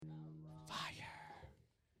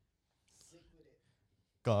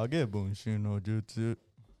Kage Bunshin no Jutsu.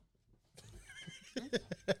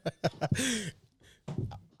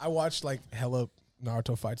 I watched like hella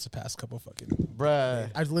Naruto fights the past couple fucking. Bruh.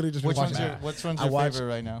 I literally just Which watched one's your watched favorite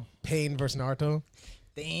right now? Pain versus Naruto.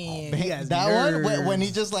 Damn, That one when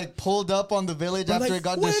he just like pulled up on the village I'm after like, it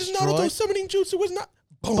got where's destroyed. Naruto summoning jutsu? Where's not?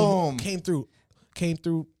 Boom. Came through,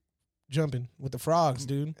 jumping with the frogs,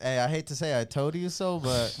 dude. Hey, I hate to say I told you so,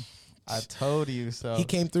 but I told you so. He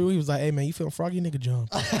came through. He was like, "Hey man, you feeling froggy? Nigga, jump."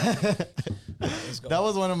 That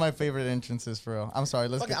was one of my favorite entrances for real. I'm sorry.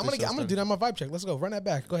 Let's Okay, get I'm this show gonna do that on my vibe check. Let's go. Run that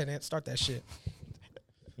back. Go ahead and start that shit.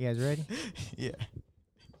 You guys ready? started. Yeah.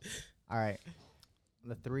 All right.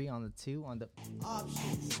 The 3 on the 2 on the.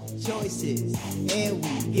 Options, choices, and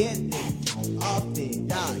we get them often.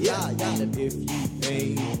 Yeah. And if you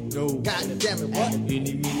ain't no, God damn it, what?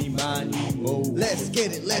 Any, mini, money, mo. Let's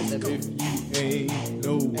get it, let's go. If you ain't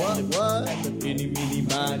no, what? Any, mini,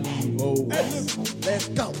 money, mo. Let's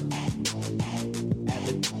go.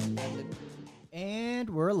 And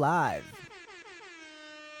we're live.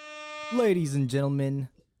 Ladies and gentlemen,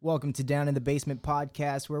 welcome to Down in the Basement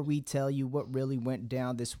podcast, where we tell you what really went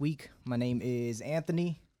down this week. My name is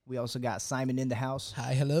Anthony. We also got Simon in the house.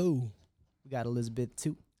 Hi, hello. We got Elizabeth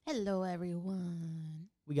too. Hello, everyone.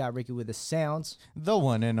 We got Ricky with the sounds. The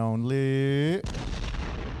one and only.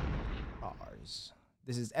 Ours.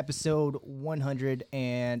 This is episode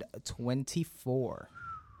 124.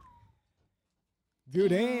 Good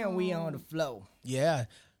damn, we on the flow. Yeah,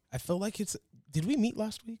 I feel like it's. Did we meet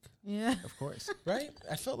last week? Yeah. Of course. Right.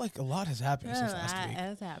 I felt like a lot has happened since last That week,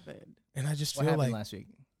 has happened. and I just What feel happened like last week?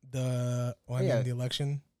 the Yeah. the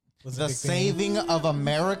election was a The big thing. saving of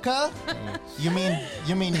America? You mean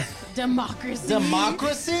Democracy.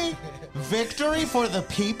 democracy? Victory for the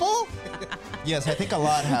people? Yes, I think a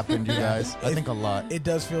lot happened, you guys. I think a lot. It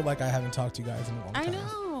does feel like I haven't talked to you guys in a long I time.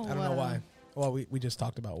 know. I don't know why. Well, we just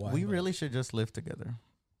talked about why. We but- really should just live together.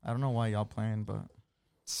 I don't know why y'all playing, but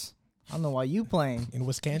I don't know why you playing. in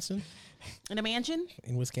Wisconsin. In a mansion?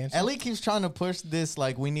 In Wisconsin. Ellie keeps trying to push this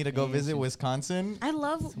like we need to go visit Wisconsin. I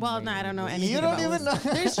love, well, no, I don't know anything You don't about even know.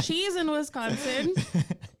 There's cheese in Wisconsin.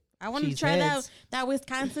 I want to Cheese try heads. that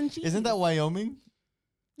Wisconsin cheese. Isn't that Wyoming?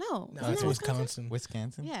 No. No, Isn't it's that Wisconsin.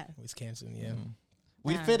 Wisconsin? Yeah. Wisconsin. Yeah.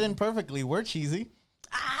 We fit in perfectly. We're cheesy.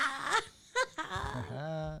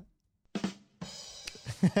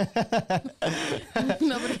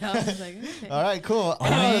 Nobody else is like, okay. All right, cool.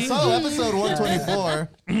 So episode 124.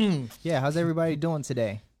 Yeah, how's everybody doing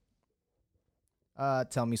today?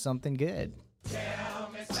 Tell me something good.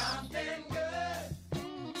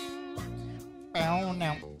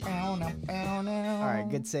 All right,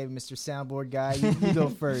 good save, Mr. Soundboard guy. You go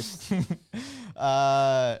first.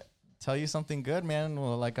 Tell you something good, man.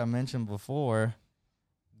 Well, like I mentioned before,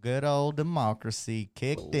 good old democracy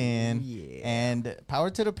kicked in, yeah. and power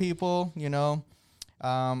to the people. You know,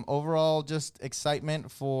 overall, just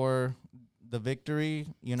excitement for the victory.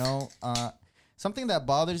 You know, something that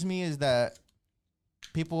bothers me is that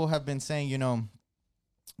people have been saying, you know,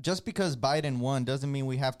 just because Biden won doesn't mean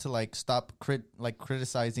we have to like stop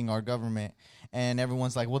criticizing our government. And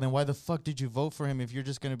everyone's like, well, then why the fuck did you vote for him if you're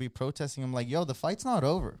just going to be protesting? I'm like, yo, the fight's not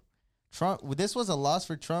over. Trump, this was a loss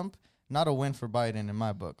for Trump, not a win for Biden in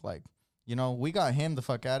my book. Like, you know, we got him the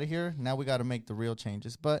fuck out of here. Now we got to make the real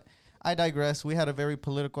changes. But I digress. We had a very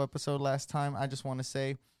political episode last time. I just want to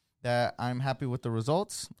say that I'm happy with the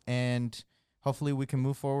results, and hopefully we can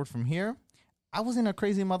move forward from here. I was in a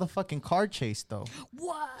crazy motherfucking car chase, though.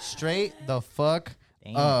 What? Straight the fuck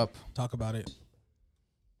Damn. up. Talk about it.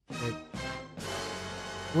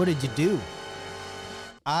 What did you do?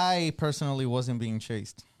 I personally wasn't being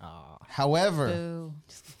chased. Aw. However, Boo.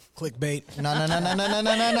 Clickbait.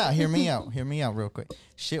 no. Hear me out real quick.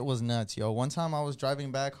 Shit was nuts, yo. One time I was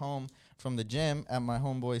driving back home from the gym at my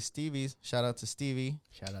homeboy Stevie's. Shout out to Stevie.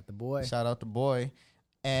 Shout out the boy. Shout out to boy.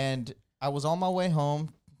 And I was on my way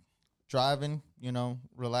home, driving, you know,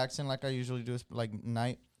 relaxing like I usually do, like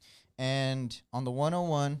night. And on the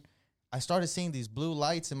 101, I started seeing these blue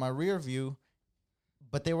lights in my rear view,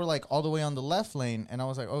 but they were like all the way on the left lane. And I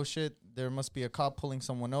was like, oh shit, there must be a cop pulling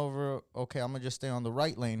someone over. Okay, I'm gonna just stay on the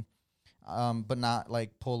right lane, but not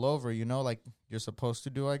like pull over, you know, like you're supposed to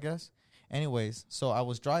do, I guess. Anyways, so I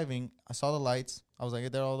was driving. I saw the lights. I was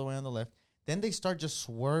like, they're all the way on the left. Then they start just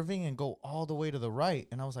swerving and go all the way to the right.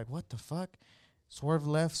 And I was like, what the fuck? Swerve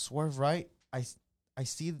left, swerve right. I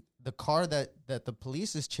see the car that the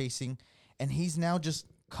police is chasing, and he's now just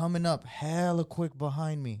coming up hella quick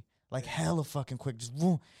behind me. Like hella fucking quick. Just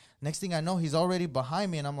boom. Next thing I know, he's already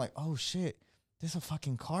behind me, and I'm like, oh shit, this is a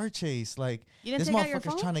fucking car chase. Like, You didn't this take out your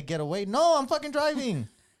motherfucker's phone? trying to get away. No, I'm fucking driving.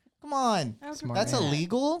 Come on. Okay. Smart That's man.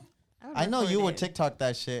 illegal. I know you would record it. TikTok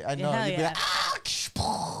that shit. I know. hell You'd be yeah. like,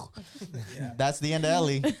 that's the end of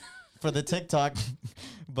Ellie for the TikTok.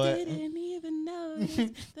 But Didn't even know.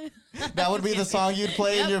 that would be the song you'd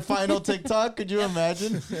play in your final TikTok. Could you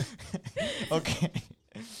imagine? Okay.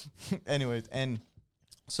 Anyways, and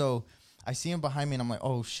so I see him behind me, and I'm like,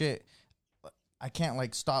 oh shit, I can't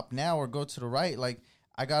like stop now or go to the right. Like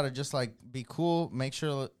I gotta just like be cool, make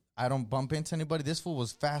sure I don't bump into anybody. This fool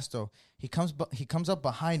was fast though. He comes up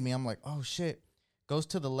behind me. I'm like, oh shit. Goes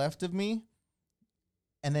to the left of me,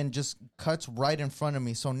 and then just cuts right in front of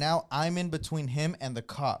me. So now I'm in between him and the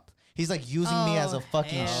cop. He's like using me as a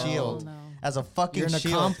fucking hell shield. no. As a fucking You're an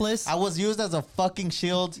shield. accomplice? I was used as a fucking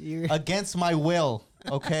shield against my will.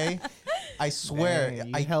 Okay? I swear. Man,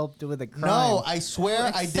 you I helped with a crime. No, I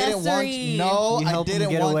swear I didn't want Accessory. No, You I helped him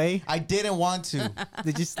didn't get want away? I didn't want to.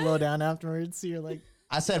 Did you slow down afterwards? You're like,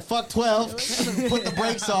 I said fuck 12. Put the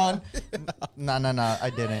brakes on. No, I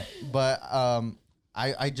didn't. But I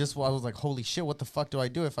was like, holy shit, what the fuck do I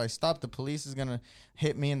do? If I stop, the police is gonna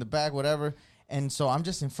hit me in the back, whatever. And so I'm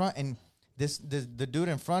just in front, and the dude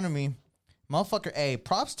in front of me, motherfucker, hey,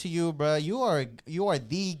 props to you, bro. You are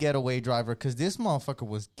the getaway driver, because this motherfucker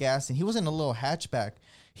was gassing. He was in a little hatchback.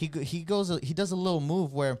 He does a little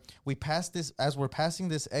move where we pass this, as we're passing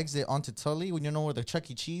this exit onto Tully, when you know where the Chuck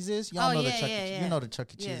E. Cheese is. Y'all Oh, know yeah, the Chuck E. yeah, Cheese. yeah. You know the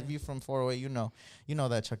Chuck E. Cheese. Yeah. If you from 408, you know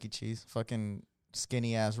that Chuck E. Cheese. Fucking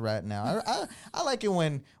skinny ass rat now. I like it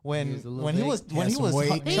when was a little he big. was He had some weight.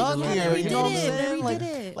 chunkier. He You know what I'm did it. saying? He Like,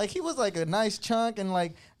 did it. like he was like a nice chunk, and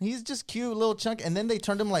like he's just cute little chunk, and then they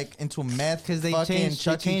turned him like into meth. because they fucking changed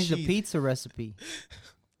Chuck E. the Cheese. pizza recipe.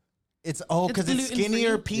 Because It's it's gluten-free.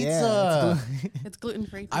 skinnier pizza. It's gluten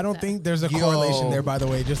free. I don't think there's a Yo. correlation there, by the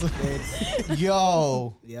way. Just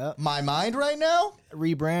Yo, Yep. my mind right now.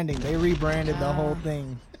 Rebranding. They rebranded the whole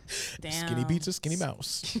thing. Damn. skinny pizza, skinny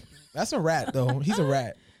mouse. That's a rat, though. He's a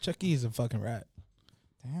rat. Chuck E is a fucking rat.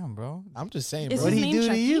 Damn, bro. I'm just saying, Is bro. What'd his he name do to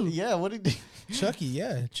Chucky? you? Yeah, what did he do? Chucky,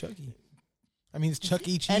 yeah, Chucky. I mean, it's Chuck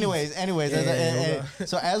E. Cheese. Anyways, Yeah,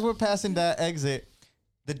 so as we're passing that exit,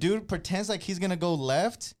 the dude pretends like he's gonna go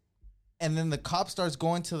left, and then the cop starts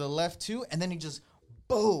going to the left too, and then he just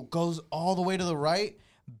goes all the way to the right,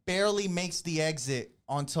 barely makes the exit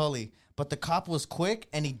on Tully. But the cop was quick,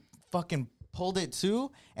 and he fucking pulled it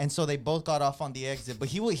too, and so they both got off on the exit. But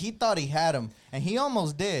he thought he had him, and he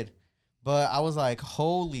almost did. But I was like,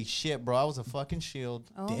 holy shit, bro! I was a fucking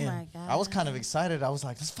shield. Oh Damn. my god. I was kind of excited. I was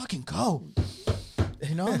like, let's fucking go.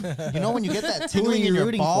 You know when you get that Who are tingling you in your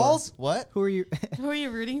rooting for? balls? What? Who are you? Who are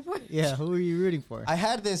you rooting for? Yeah, who are you rooting for? I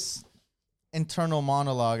had this internal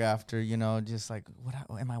monologue after, just like,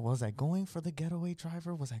 was I going for the getaway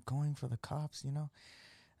driver? Was I going for the cops?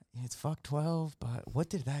 It's fuck 12, but what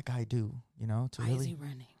did that guy do? To Why is really he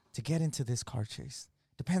running? to get into this car chase?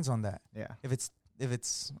 Depends on that. Yeah. If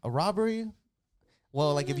it's a robbery,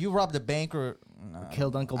 well, like if you robbed a bank or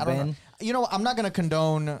Killed Uncle I don't Ben. know. I'm not gonna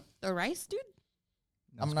condone. The rice dude?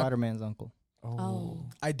 No, I'm not- Spider-Man's uncle. Oh.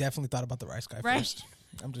 I definitely thought about the rice guy Right. first.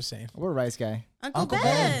 I'm just saying. We're rice guy. Uncle, Uncle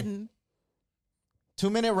Ben.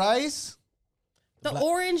 2-minute rice. The Black-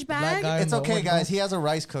 orange black bag. guy. It's the okay, orange guys. ball? He has a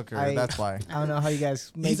rice cooker. That's why. I don't know how you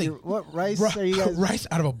guys make like, your, what rice Ri- are you guys? rice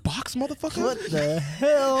out of a box, motherfucker? What the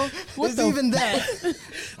hell? What's the even that?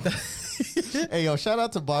 Hey, yo, shout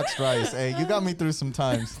out to Boxed Rice. Hey, you got me through some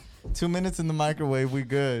times. 2 minutes in the microwave, we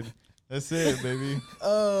good. That's it, baby.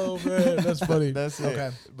 Oh man, that's funny. That's it.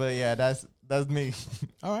 Okay. But yeah, that's me.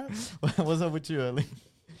 All right. What's up with you, Ellie?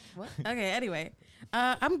 What? Okay, anyway.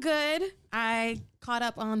 I'm good. I caught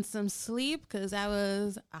up on some sleep because I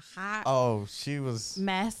was a hot Oh, she was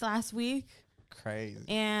mess last week. crazy.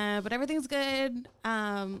 But everything's good.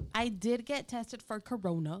 I did get tested for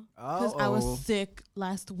corona because I Uh-oh. was sick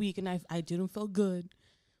last week and I didn't feel good.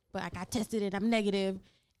 But I got tested and I'm negative,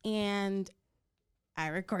 and I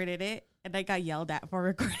recorded it and I got yelled at for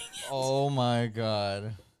recording it. Oh my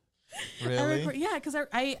god. Really? Yeah, because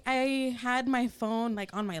I had my phone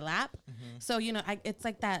like on my lap, so it's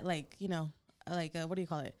like that, like what do you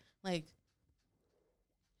call it, like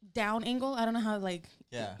down angle. I don't know how, like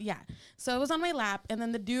Yeah. So it was on my lap, and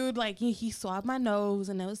then the dude like he swabbed my nose,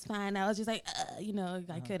 and it was fine. I was just like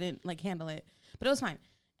I couldn't like handle it, but it was fine.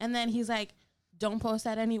 And then he's like, "Don't post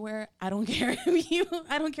that anywhere. I don't care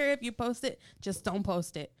if you post it. Just don't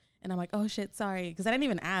post it." And I'm like, "Oh shit, sorry," because I didn't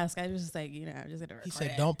even ask. I was just like, I'm just gonna record He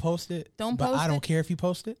said, it. "Don't post it. Don't but post I don't it. care if you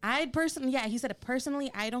post it." He said,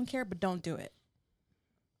 personally, I don't care, but don't do it.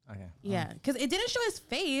 Okay. Yeah, because it didn't show his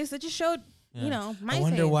face. It just showed, Yeah. my I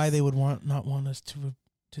wonder face. why they would not want us to do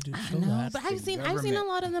I show don't know, that. but I've seen a government.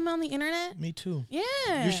 lot of them on the internet. Me too.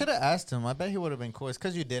 Yeah. You should have asked him. I bet he would have been cool. It's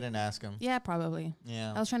because you didn't ask him. Yeah, probably.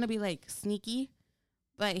 Yeah. I was trying to be like sneaky,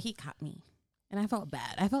 but he caught me. And I felt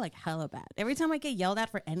bad. I felt like hella bad. Every time I get yelled at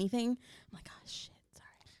for anything, I'm like, oh, shit,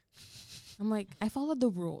 sorry. I'm like, I followed the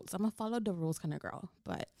rules. I'm a follow the rules kind of girl.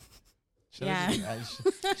 But, yeah.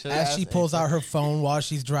 As she pulls out her phone while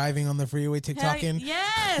she's driving on the freeway, TikToking.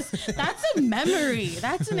 Yes. That's a memory.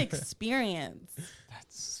 That's an experience.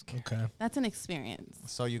 Okay. That's an experience.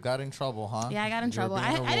 So you got in trouble, huh? Yeah, I got in You were trouble. being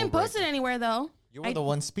a I didn't rule post it breaker. anywhere, though. You were the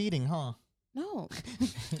one speeding, huh? No.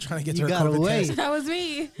 Trying to get You to her got COVID away. test. That was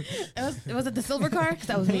me. Was it the silver car? Because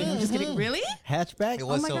that was me. I'm just kidding. Really? Hatchback? It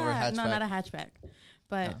was Oh my silver God. hatchback. No, not a hatchback.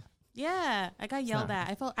 But yeah, I got yelled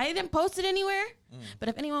at. I didn't post it anywhere. But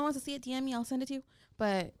if anyone wants to see it, DM me. I'll send it to you.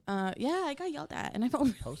 But yeah, I got yelled at, and I felt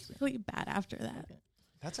really bad after that.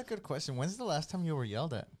 That's a good question. When's the last time you were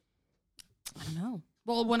yelled at? I don't know.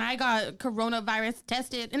 Well, when I got coronavirus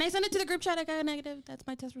tested, and I sent it to the group chat, I got a negative. That's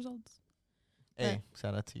my test results. Hey,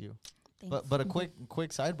 shout out to you. Thanks. But a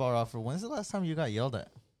quick sidebar offer. When's the last time you got yelled at?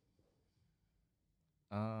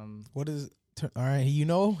 What is? All right, you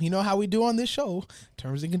know how we do on this show.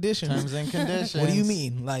 Terms and conditions. Terms and conditions. What do you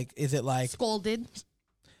mean? Like, is it like? Scolded.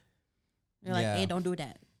 You're like, Yeah. hey, don't do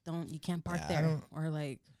that. You can't park Yeah, I there. don't- Or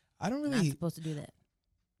like, I don't not really. supposed to do that.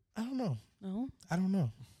 I don't know. No? I don't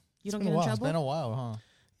know. You It's don't been get a in while. It's trouble? been a while, huh?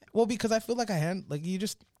 Well, because I feel like you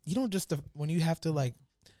don't just when you have to like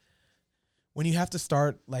when you have to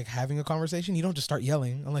start like having a conversation, you don't just start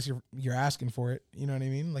yelling unless you're asking for it. You know what I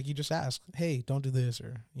mean? Like you just ask, hey, don't do this,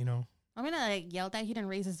 or I mean, I like yelled at. He didn't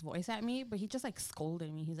raise his voice at me, but he just like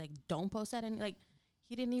scolded me. He's like, "Don't post that." And like,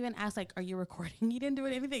 he didn't even ask like, "Are you recording?" He didn't do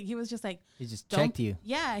anything. He was just like, He just Don't- checked you.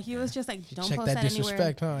 "Yeah." He was just like, "Don't check post that that anywhere."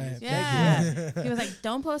 disrespect, huh? Yeah. He was like,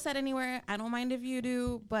 "Don't post that anywhere. I don't mind if you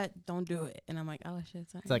do, but don't do it." And I'm like, "Oh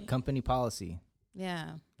shit, sorry." It's like company policy.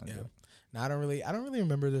 yeah. Yeah. No, I don't really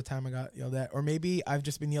remember the time I got yelled at, or maybe I've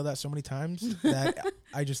just been yelled at so many times that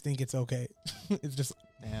I just think it's okay. It's just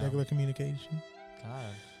Damn. regular communication.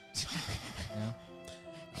 God. Yeah.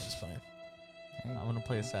 That's fine. I'm gonna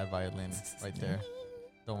play a sad violin right there.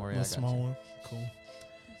 Don't worry, A I got small you. one. Cool.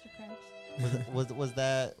 Mr.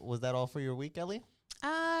 Krabs. Was that all for your week, Ellie?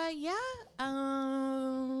 Yeah.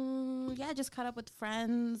 Yeah, I just caught up with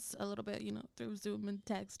friends a little bit, through Zoom and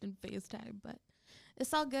text and FaceTime, but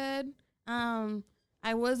it's all good.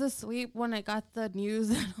 I was asleep when I got the news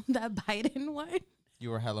that Biden won. You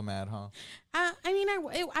were hella mad, huh?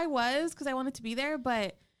 I was because I wanted to be there,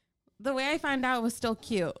 but the way I found out was still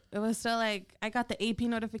cute. It was still like I got the AP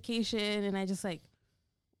notification and I just like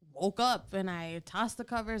woke up and I tossed the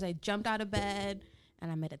covers. I jumped out of bed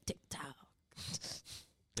and I made a TikTok.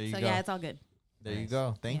 There you So go. yeah, it's all good. There you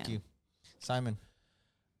go. Thank Yeah. you, Simon.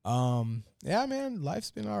 Yeah, man, life's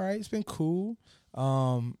been all right. It's been cool.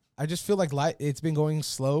 I just feel like it's been going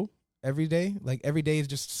slow every day. Like every day is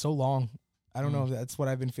just so long. I don't know. That's what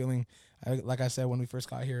I've been feeling. Like I said, when we first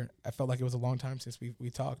got here, I felt like it was a long time since we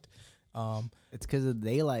talked. It's because of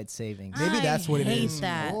daylight savings. Maybe that's what it hate is.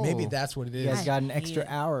 that. Oh. Maybe that's what it You guys is. got an hate extra it.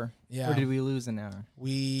 hour. Yeah. Or did we lose an hour?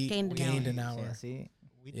 We Gained an gained hour. an hour. Yeah, see?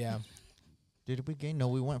 Yeah. Did we gain? No,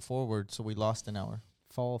 we went forward, so we lost an hour.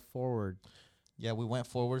 Fall forward. Yeah, we went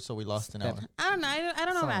forward, so we lost an hour. I don't know. I don't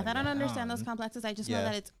know Something math. I like don't that. understand those complexes. I just know Yeah.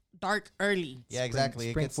 that it's dark early. Yeah,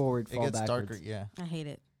 exactly. spring forward, it fall gets darker. backwards. Yeah. I hate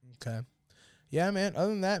it. Okay. Yeah, man. Other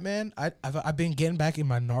than that, man, I've been getting back in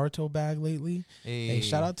my Naruto bag lately. Hey,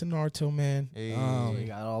 shout out to Naruto, man. Hey. We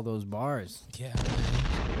got all those bars. Yeah.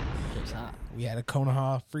 It's hot. We had a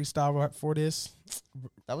Konoha freestyle right for this.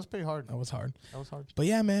 That was pretty hard. That was hard. That was hard. But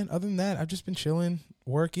yeah, man, other than that, I've just been chilling,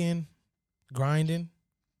 working, grinding.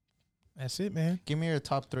 That's it, man. Give me your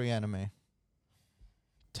top 3 anime.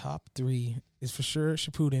 Top 3 is for sure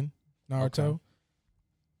Shippuden, Naruto,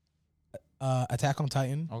 Attack on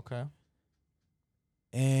Titan, Okay.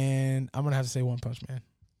 and I'm going to have to say One Punch Man.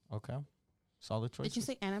 Okay. Solid choice. Did you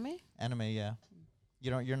say anime? Anime? Yeah.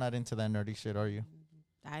 You're not into that nerdy shit, are you?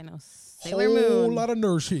 I know Sailor Whole Moon. lot of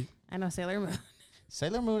nerd shit. I know Sailor Moon.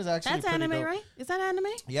 Sailor Moon is actually That's pretty anime, dope. right? Is that anime?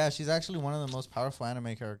 Yeah, she's actually one of the most powerful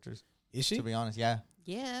anime characters. Is she? To be honest, yeah.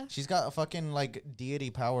 Yeah. She's got a fucking like deity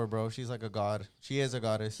power, bro. She's like a god. She is a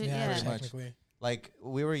goddess. She- Yeah, Yeah. pretty much. technically. Like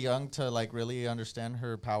we were young to like really understand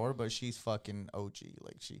her power, but she's fucking OG.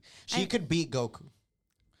 Like she I- could beat Goku.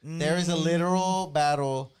 There is a literal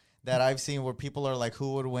battle that I've seen where people are like,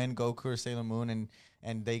 who would win, Goku or Sailor Moon,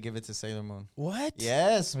 and they give it to Sailor Moon. What?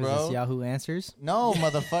 Yes, What is bro. this, Yahoo Answers? No,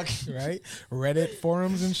 motherfucker. Right? Reddit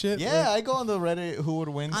forums and shit? Yeah, Like, I go on the Reddit who would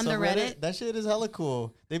win On the subreddit. Reddit? That shit is hella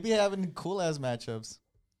cool. They be having cool ass matchups.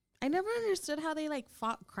 I never understood how they like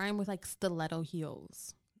fought crime with like stiletto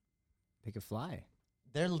heels. They could fly.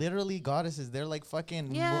 They're literally goddesses. They're like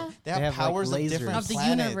fucking. Yeah. They have have, like, powers of lasers. different Of the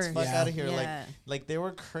planets. universe. Fuck Yeah. out of here. Yeah. Like they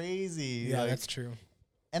were crazy. yeah, like, that's true.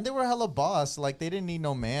 And they were hella boss. Like they didn't need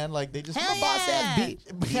no man. Like they just Hell boss ass yeah. beat.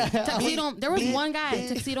 Tuxedo. There was one guy,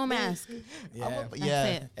 tuxedo mask. Yeah. That's Yeah.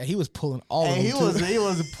 it. And he was pulling all And of them. he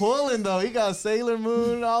was pulling though. He got Sailor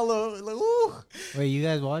Moon all over. Like, ooh. Wait, you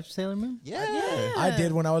guys watch Sailor Moon? Yeah. I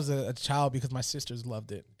did when I was a child because my sisters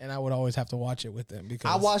loved it, and I would always have to watch it with them because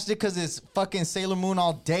I watched it because it's fucking Sailor Moon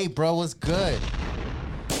all day, bro. It was good.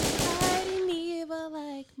 Fighting evil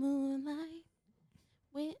like moonlight.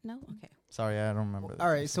 Wait, no, okay. Sorry, I don't remember. All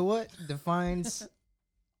right, so what defines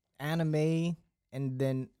anime, and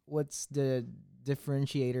then what's the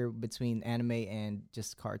differentiator between anime and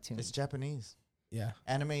just It's cartoons? Japanese. Yeah,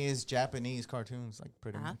 Anime is Japanese cartoons, like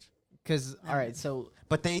pretty Ah. much. Because all right, so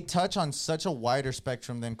But they touch on such a wider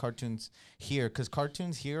spectrum than cartoons here, because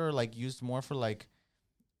cartoons here are like used more for like,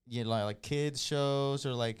 you know, like kids shows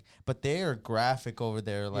or like, but they are graphic over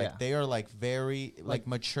there. Like Yeah. they are like very like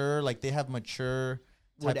mature. Like they have mature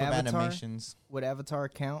Would type of Avatar animations. would Avatar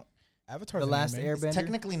count? Avatar. The Last It's Airbender.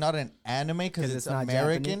 technically not an anime because 'Cause it's it's not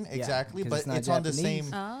American, Japanese. Yeah, exactly. 'cause But it's not it's on the Japanese.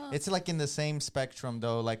 same. Oh. It's like in the same spectrum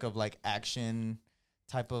though, like of like action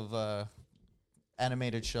type of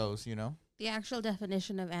animated shows. You know, The actual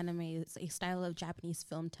definition of anime is a style of Japanese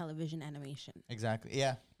film television animation. exactly.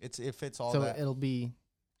 Yeah, it fits all So that. it'll be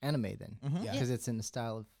anime then, Mhm. Yeah. because it's in the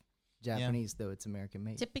style of Japanese, though it's American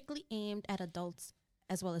made. Typically aimed at adults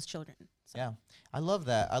as well as children. So Yeah, I love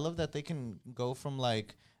that. I love that they can go from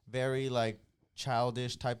like very like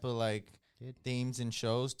childish type of like Good. themes and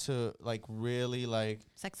shows to like really like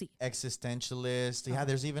sexy. existentialist. Yeah, Uh-huh.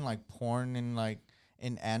 there's even like porn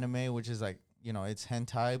in anime, which is like, you know, it's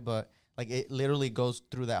hentai, but like it literally goes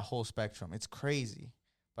through that whole spectrum. It's crazy,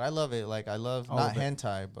 but I love it. Like I love All not of it.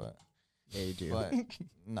 hentai, but Yeah, you do. but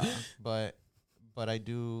nah, but I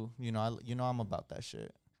do. You know, I'm about that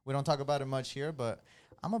shit. We don't talk about it much here, but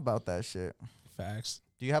I'm about that shit. Facts.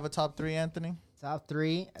 Do you have a top 3, Anthony? Top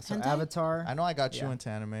 3. So Hentai? Avatar, I know I got you Yeah. into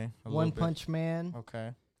anime. A One little bit. Punch Man,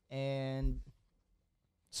 Okay. and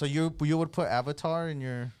So you would put Avatar in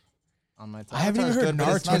your on my top. I haven't even Avatar's heard good,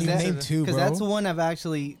 but it's Naruto. not You considered- named two, Because bro. that's the one I've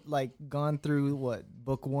actually like gone through. What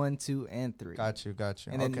book 1, 2, and 3. Got you.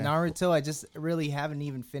 And then okay. Naruto, I just really haven't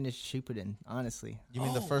even finished Shippuden. Honestly, You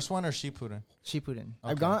mean the first one or Shippuden? Shippuden.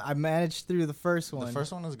 Okay. I managed through the first one. The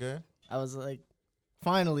first one was good. I was like,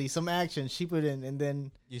 finally some action, Shippuden, and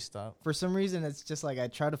then You stopped. for some reason it's just like I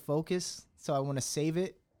try to focus, so I want to save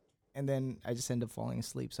it, and then I just end up falling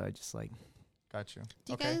asleep. So I just like Got you.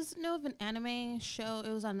 Do you Okay. guys know of an anime show? It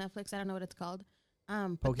was on Netflix. I don't know what it's called.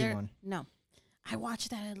 But they're- Pokemon. No, I watched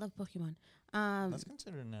that. I love Pokemon. That's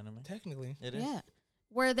considered an anime. Technically. It is. Yeah,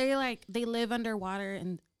 where they live underwater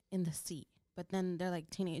and in the sea, but then they're like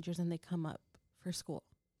teenagers and they come up for school.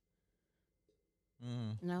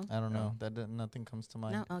 No, I don't know. Nothing comes to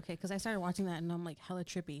mind. no, okay. Because I started watching that and I'm like hella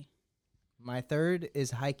trippy. my third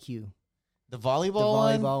is Haikyuu, The the volleyball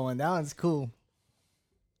one? volleyball one. That one's cool.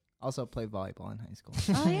 Also played volleyball in high school.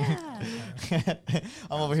 Oh yeah.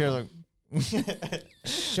 I'm over here like.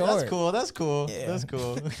 Sure. That's cool. That's cool. Yeah. That's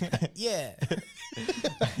cool. Yeah.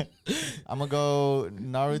 I'm gonna go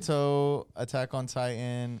Naruto, Attack on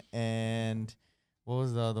Titan, and what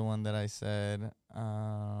was the other one that I said?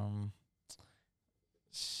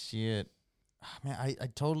 Shit, man, I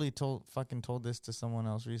totally told this to someone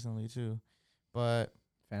else recently too, but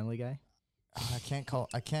Family Guy. I can't count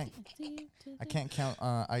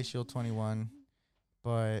Ice Shield 21,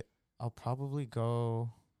 but I'll probably go.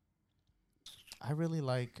 I really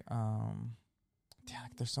like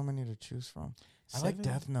there's so many to choose from. I like Seven?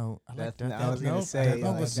 Death Note. I like Death Note. Note. I was gonna Note? say Death Note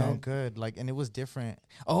That like was so that. good. Like, and it was different.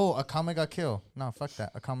 Oh, Akame got Kill. No, fuck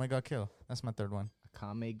that. Akame got Kill. That's my third one.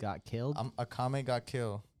 Akame got killed. Akame got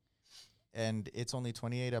Kill. And it's only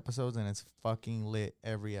 28 episodes, and it's fucking lit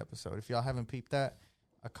every episode. If y'all haven't peeped that,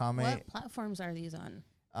 Akame. What platforms are these on?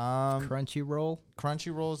 Crunchyroll.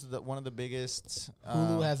 Crunchyroll's one of the biggest.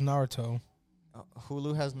 Hulu has Naruto.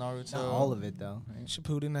 Hulu has Naruto. Not all of it though. Right?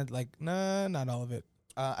 Shippuden had like not all of it.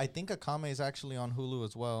 I think Akame is actually on Hulu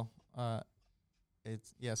as well. So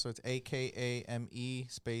it's AKAME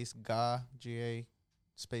space GA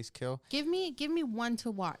space kill. Give me one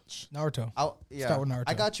to watch. Naruto. Yeah, Start with Naruto.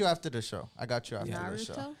 I got you after the show. the show.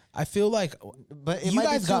 Naruto. I feel like But it You might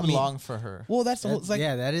guys be got too me. long for her. well, that's the whole. That- It's like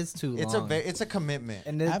yeah, that is too It's long. it's a commitment.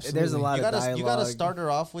 and there's a Absolutely. lot You of dialogue. gotta start her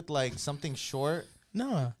off with like something short.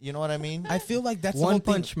 no. You know what I mean? I feel like that's the One whole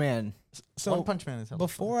thing. Punch Man. So One Punch Man is hella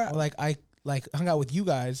before I hung out with you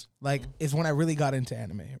guys, like is when I really got into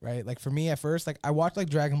anime, right? Like for me at first, like I watched like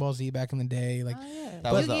Dragon Ball Z back in the day, like Oh, yeah.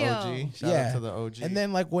 That was the Yu-Gi-Oh. OG. Shout Yeah. out to the OG. and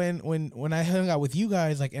then like when I hung out with you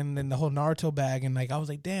guys, like and then the whole Naruto bag and like I was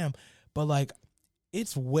like, damn, but like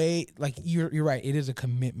it's way like you're right. It is a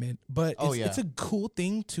commitment, but it's a cool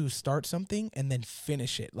thing to start something and then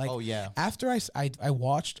finish it. Like, Oh yeah. after I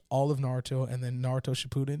watched all of Naruto and then Naruto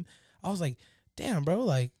Shippuden, I was like, damn, bro,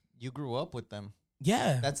 like, You grew up with them.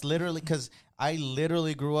 yeah, That's literally because I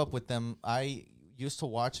literally grew up with them. I used to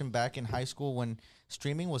watch them back in high school when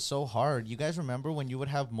streaming was so hard. You guys remember when you would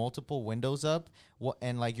have multiple windows up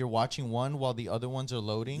and like you're watching one while the other ones are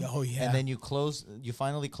loading? Oh, yeah. And then you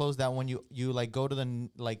finally close that one. You like go to the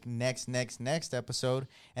like next episode,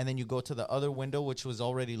 and then you go to the other window which was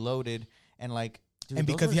already loaded, and like. Dude, and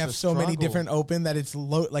those because are you have the so many struggle. different open that it's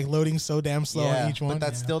loading so damn slow on each one. But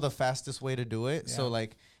that's Yeah. still the fastest way to do it. So Yeah.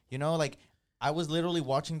 like, you know, like I was literally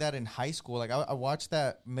watching that in high school. Like I watched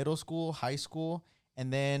that middle school, high school,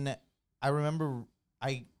 and then I remember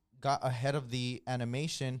I got ahead of the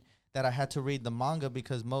animation that I had to read the manga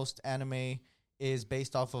because most anime is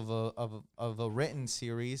based off of a written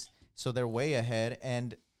series, so they're way ahead.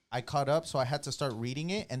 And I caught up, so I had to start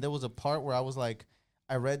reading it. And there was a part where I was like,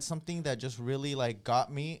 I read something that just really like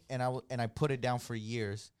got me, and I put it down for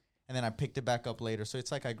years, and then I picked it back up later. So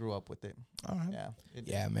it's like I grew up with it. All right. Yeah,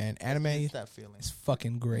 Yeah, man, anime It's that feeling. is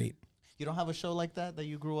fucking great. You don't have a show like that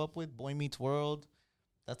you grew up with? Boy Meets World.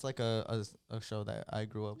 That's like a show that I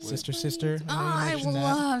grew up with. Sister. Oh, I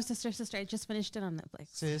love Sister. I just finished it on Netflix.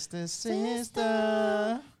 Sister.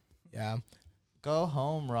 Yeah. Go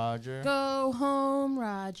home, Roger. Go home,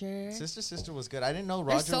 Roger. Sister was good. I didn't know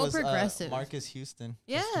They're Roger so was progressive. Marcus Houston.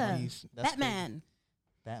 Yeah. Please. That's Batman. crazy.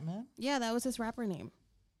 Batman? Yeah, that was his rapper name.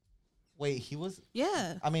 Wait, he was.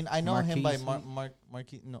 Yeah. I mean, I know him by Marquise.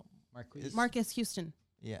 Marquis. No, Marquise. It's- Marcus Houston.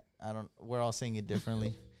 yeah. I don't. We're all saying it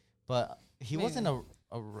differently, but he Maybe. wasn't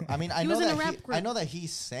I mean, I He know was in that a rap I group. know that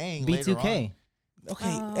he's saying later on. B2K. Okay,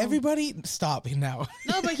 Oh. everybody, stop now.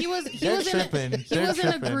 No, but he was They're tripping. he They're was in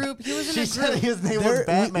a tripping. group. He was in She a said group. his name There- was we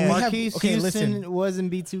Batman. have- Marquise okay, Houston listen. was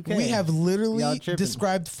in B2K. We have Y'all literally tripping.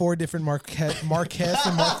 described 4 different Marquez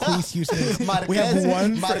and Marquise Houston. Marquez, We have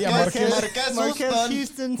one. Marquez Marquez Houston.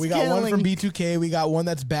 Houston's We got one from killing. B2K. We got one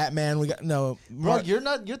that's Batman. We got Bro,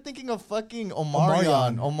 you're thinking of fucking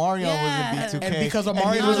Omarion. Omarion Yeah. was in B2K. And because he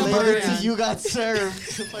Omarion was related Omarion. to you got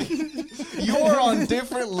served. Like, you're on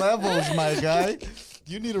different levels, my guy.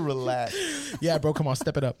 You need to relax. yeah, bro. Come on,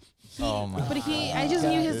 step it up. Oh my. But I just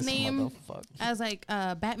knew his This name motherfucker. as like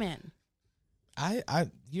Batman. You're I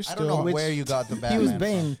still. don't know Which- where you got the Batman. He was from.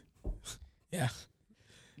 Bane. Yeah.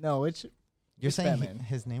 No, which You're Which saying Batman?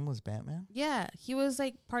 his name was Batman? Yeah, he was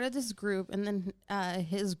like part of this group, and then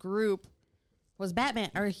his group was Batman,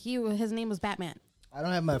 or his name was Batman. I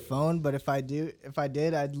don't have my phone, but if I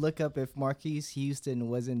did, I'd look up if Marquise Houston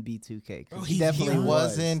was in B2K. 'Cause Bro, he he definitely was.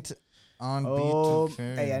 Wasn't on Oh,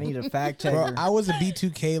 B2K. hey, I need a fact Bro, checker. I was a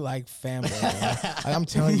B2K like fanboy. Bro. I'm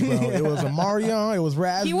telling you, bro. It was a Mario. It was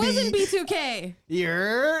Raz. He was in B2K.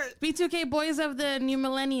 You're B2K Boys of the New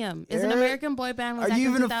Millennium is an Eric, American boy band. Was are you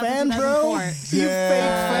active even a fan, bro? 2004. You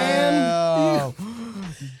fake fan.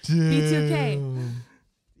 B2K.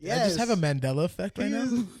 I just have a Mandela effect right now.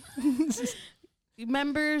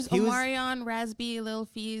 Members He was- Omarion, Razby, Lil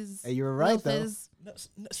Feez. Hey, you were right, Lil though. Fizz.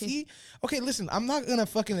 See, okay, listen. I'm not gonna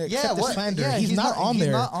fucking accept Yeah, this what? slander. Yeah, he's not on he's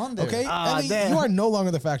there. not on there. Okay, Ah, Ellie, damn. you are no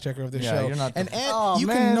longer the fact checker of this Yeah, show. you're not the- And Oh, you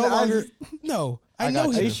man, can no I longer. just- No, I got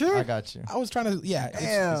know you. Are you him. sure? I got you. I was trying to. Yeah, it's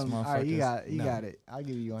Damn. All right, you motherfuckers. got you No. got it. I'll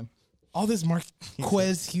give you one. all this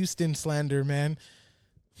Marquez Houston slander, man.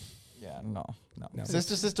 Yeah, no. No.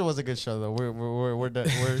 Sister was a good show though.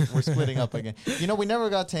 We're splitting up again. You know, we never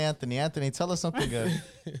got to Anthony. Anthony, tell us something good.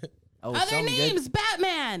 Oh, Other something good. names: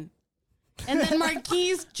 Batman, and then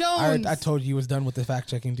Marquise Jones. I told you he was done with the fact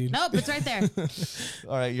checking, dude. Nope, it's right there.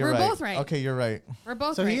 All right, you're We're right. both right. Okay, you're right. We're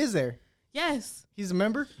both So right. he is there. Yes. He's a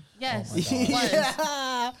member. Yes. Oh my he was.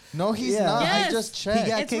 Yeah. No, he's Yeah. not. I Yes. just He checked.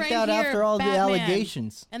 got It's kicked right out here, after all the Batman.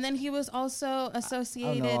 allegations. And then he was also all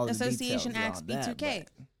associated the Association details Acts on that, B2K.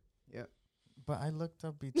 But I looked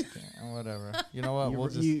up B2K and whatever. You know what? You, We'll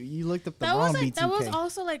just. you looked up the That wrong was like B2K. that was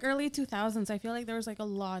also like early 2000s. I feel like there was like a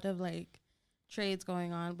lot of like trades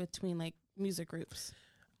going on between like music groups.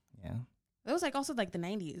 Yeah, It was like also like the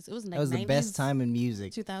 90s. It was like that was the 90s, best time in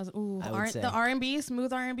music. 2000. Ooh, I would say. the R&B,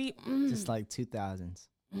 smooth R&B. Just like 2000s.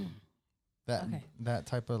 that okay. that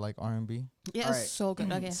type of like R&B. Yeah, it All was right. so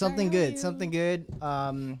good. Okay, Something sorry, how are good. you? Something good.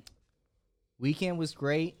 Weekend was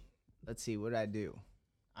great. Let's see, what did I do?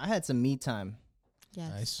 I had some me time. Yes.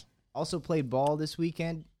 Nice. Also played ball this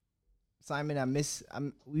weekend. Simon,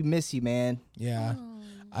 we miss you, man. Yeah, Oh.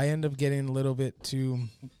 I end up getting a little bit too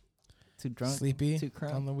Too drunk, sleepy too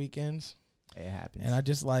crunk. on the weekends, It happens.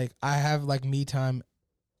 and I have like me time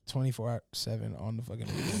 24/7 on the fucking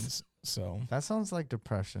weekends. So That sounds like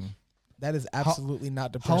depression. that is absolutely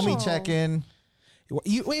not depression. Homie Oh. check in.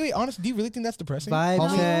 Wait. Honestly, do you really think that's depressing? Vibe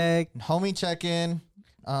Homie. check. Homie check-in.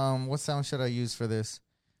 What sound should I use for this?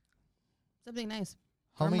 Something nice.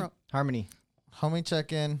 Homie, Drum roll. Harmony. homie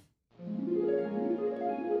check-in.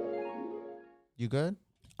 You good?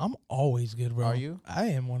 I'm always good, bro. Are you? I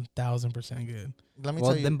am 1000% good. Let me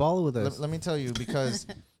Well, tell you. then ball with us. Let me tell you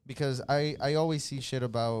because I always see shit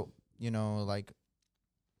about, like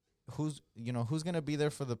who's gonna be there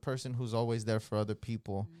for the person who's always there for other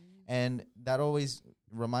people, and that always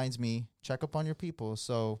reminds me, check up on your people.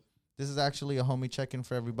 So this is actually a homie check-in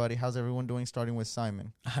for everybody. How's everyone doing? Starting with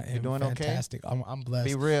Simon. I am doing okay? fantastic. I'm blessed.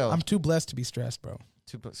 Be real. I'm too blessed to be stressed, bro.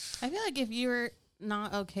 I feel like if you're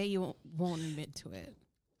not okay, you won't admit to it.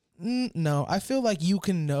 No, I feel like you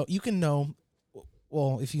can know.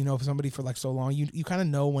 Well, if you know somebody for like so long, you kind of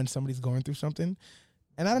know when somebody's going through something.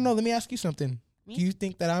 And I don't know. Let me ask you something. Me? Do you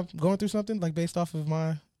think that I'm going through something, like based off of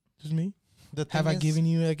just me? The Have thing I is, given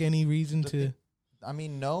you like any reason the to? thing- I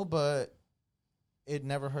mean, no, but it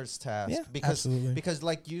never hurts to ask. Yeah, because absolutely. because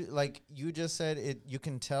like you just said it, you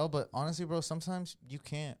can tell, but honestly, bro, sometimes you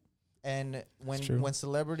can't. And It's true. when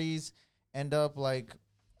celebrities end up like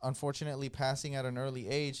unfortunately passing at an early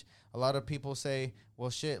age, a lot of people say, well,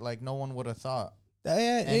 shit, like no one would have thought.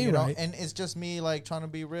 Yeah, And, you're right. and it's just me like trying to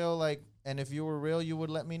be real, like, and if you were real, you would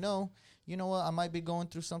let me know. You know what? I might be going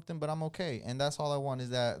through something, but I'm okay. And that's all I want is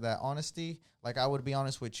that honesty. Like, I would be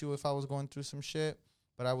honest with you if I was going through some shit,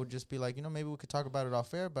 but I would just be like, maybe we could talk about it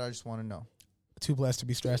off air, but I just want to know. Too blessed to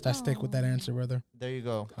be stressed. I stick with that answer, brother. There you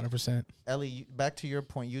go. 100%. Ellie, back to your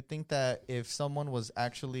point. You think that if someone was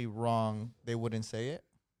actually wrong, they wouldn't say it?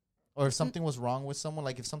 Or if something was wrong with someone,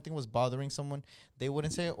 like if something was bothering someone, they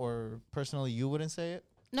wouldn't say it? Or personally, you wouldn't say it?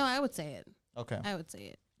 No, I would say it. Okay. I would say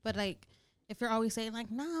it. But like, if you're always saying like,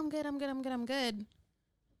 "Nah, I'm good, I'm good, I'm good, I'm good,"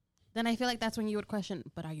 then I feel like that's when you would question,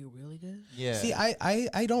 "But are you really good?" Yeah. See,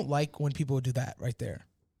 I don't like when people do that right there.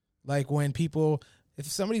 Like when people, if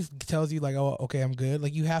somebody tells you like, oh, okay, I'm good,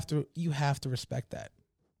 like you have to respect that.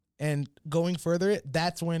 And going further,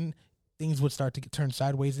 that's when things would start to turn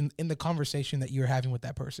sideways in the conversation that you're having with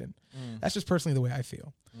that person. That's just personally the way I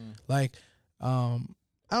feel. Like, I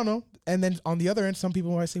don't know. And then on the other end, some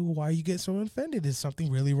people might say, well, why you get so offended? Is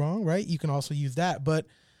something really wrong? Right? You can also use that. But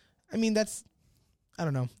I mean, I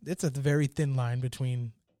don't know. It's a very thin line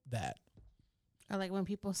between that. Or like when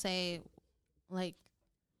people say, like,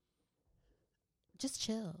 just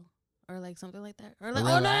chill, or like something like that, or like,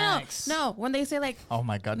 Relax. oh no, when they say like, Oh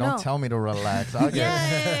my God! No. Don't tell me to relax. I'll get.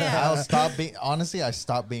 Yeah. I'll stop being. Honestly, I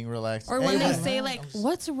stopped being relaxed. or when they man. say like,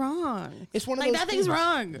 what's wrong? It's one of Like those nothing's things.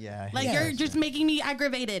 wrong. Yeah. Like Yeah. you're just making me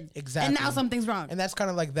aggravated. Exactly. And now something's wrong. And that's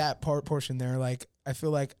kind of like that portion there. Like I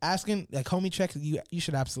feel like asking like homie checks, you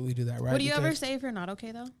should absolutely do that, right? What do you ever Because say if you're not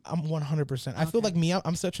okay though? I'm 100%. I feel like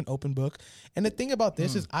I'm such an open book. And the thing about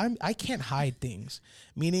this is I can't hide things.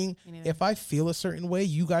 Meaning Me neither. if I feel a certain way,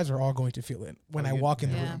 you guys are all going to feel it when I walk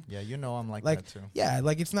in the Yeah. room. Yeah, I'm like Like that too. yeah,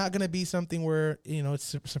 like it's not going to be something where,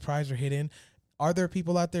 it's surprise or hidden. Are there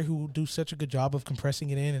people out there who do such a good job of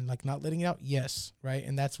compressing it in and like not letting it out? Yes, right?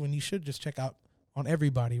 And that's when you should just check out on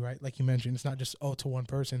everybody, right? Like you mentioned, it's not just to one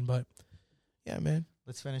person, but yeah, man.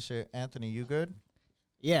 Let's finish it. Anthony, you good?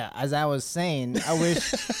 Yeah, as I was saying, I wish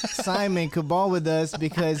Simon could ball with us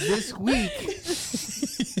because this week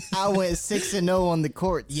I went 6-0 on the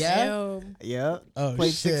courts. Yeah. Yep. Oh,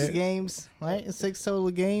 Played 6 shit. games, right? 6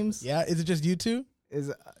 total games. Yeah, is it just you two?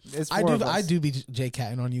 It's I four do. of us. I do be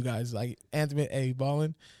J-catting on you guys. Like Anthony, hey,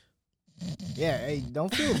 balling. Yeah, hey,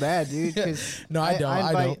 don't feel bad, dude. 'Cause No, I don't.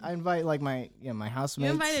 I invite like my housemates.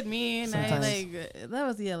 You invited me, and Sometimes. that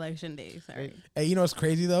was the election day. Sorry. Hey, you know what's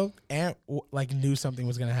crazy though? Ant like knew something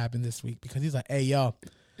was gonna happen this week because he's like, "Hey, yo,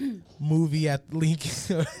 movie at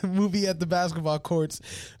Lincoln, movie at the basketball courts.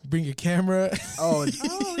 Bring your camera." Oh,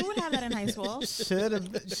 Oh, we would have that in high school. should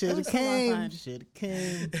have was so much came. fun. Should have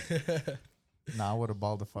came. Nah, I would have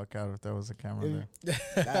balled the fuck out if there was a camera there.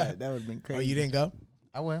 that would have been crazy. Oh, you didn't go?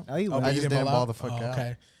 I went. Oh, you Oh, went. but I you just didn't didn't ball ball out? the fuck Oh, out.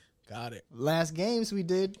 okay, got it. Last games we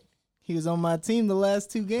did. He was on my team the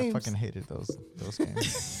last 2 I games. fucking hated those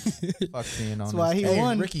games. Fuck being That's honest. why he Hey,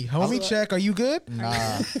 won. Ricky, homie, check. Are you good?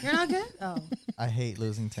 Nah, You're not good. Oh, I hate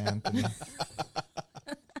losing to Anthony.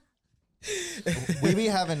 We be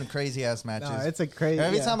having crazy ass matches. No, it's a crazy.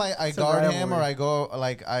 Every yeah. time I It's a guard him or rivalry. I go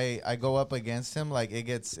like I go up against him, like it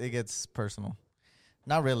gets personal.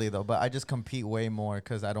 Not really though, but I just compete way more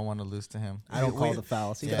because I don't want to lose to him. I don't call the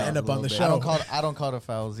fouls. He Yeah. fouls End up a on little the bit. show. I don't call the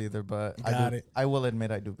fouls either, but Got it. I will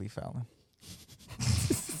admit I do be fouling.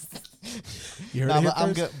 You heard Nah, it here but I'm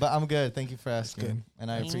first? good. But I'm good. Thank you for asking, good.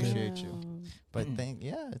 and I appreciate you. But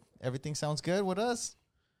everything sounds good with us.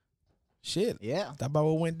 Shit. Yeah. That about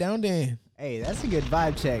what went down then. Hey, that's a good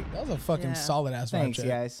vibe check. That was a fucking Yeah. solid ass vibe Thanks, check.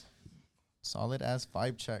 guys. Solid ass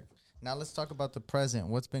vibe check. Now let's talk about the present.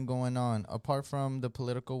 What's been going on apart from the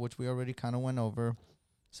political, which we already kind of went over.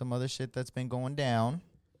 Some other shit that's been going down.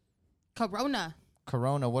 Corona.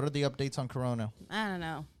 Corona. What are the updates on Corona? I don't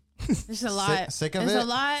know. It's a lot. Sick of it's it? a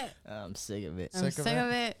lot. I'm sick of it. I'm sick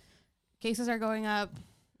of it. Cases are going up.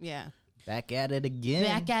 Yeah. Back at it again.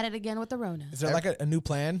 Back at it again with the Rona. Is there like a new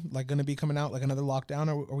plan, like going to be coming out, like another lockdown?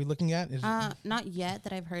 Are we looking at? Not yet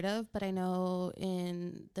that I've heard of, but I know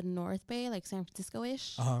in the North Bay, like San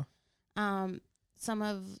Francisco-ish, some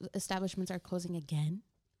of establishments are closing again.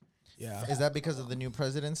 Yeah. Is that because of the new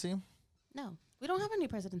presidency? No, we don't have a new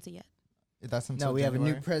presidency yet. That's until No, we have a new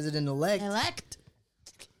January? president-elect. Elect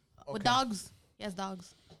with Okay. dogs. Yes,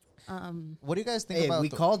 dogs. What do you guys think Hey, about we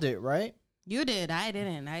called it, right? You did. I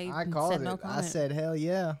didn't. I called said it. no I comment. said, hell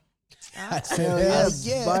yeah. I said, Hell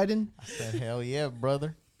yeah, Biden. I said, hell yeah,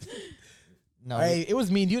 brother. No, Hey, it was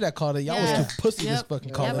me and you that called it. Y'all Yeah. was too pussy to Yep. fucking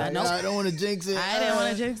Yeah, call but it. nope. I don't want to jinx it. I didn't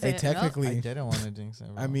want to jinx Hey, it. Nope. I technically, didn't want to jinx it.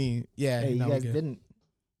 Bro. I mean, yeah. Hey, you no, we guys good. didn't.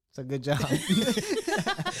 It's a good job.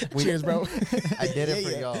 Cheers, bro. I did it Yeah,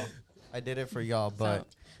 for yeah. y'all. I did it for y'all, but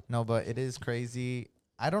no, but it is crazy.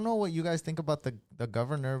 I don't know what you guys think about the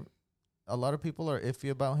governor. A lot of people are iffy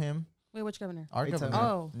about him. Wait, which governor? Our Wait till- governor,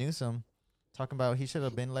 Oh. Newsom, talking about he should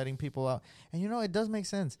have been letting people out. And you know, it does make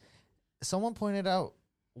sense. Someone pointed out,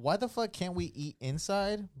 why the fuck can't we eat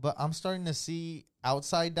inside? But I'm starting to see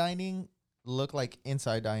outside dining look like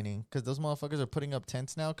inside dining because those motherfuckers are putting up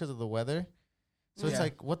tents now because of the weather. So it's Yeah.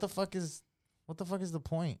 like, what the fuck is the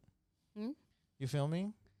point? Hmm? You feel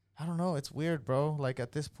me? I don't know. It's weird, bro. Like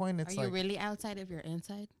at this point, it's Are you like really outside if you're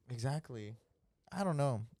inside? exactly. I don't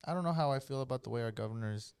know. I don't know how I feel about the way our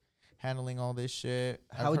governor's handling all this shit.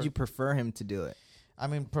 I've How would heard- you prefer him to do it? I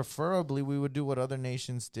mean, preferably we would do what other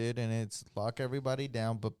nations did, and it's lock everybody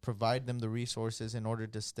down, but provide them the resources in order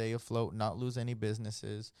to stay afloat, not lose any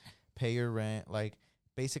businesses, pay your rent, like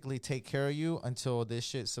basically take care of you until this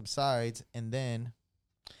shit subsides, and then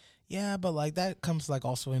Yeah, but like that comes like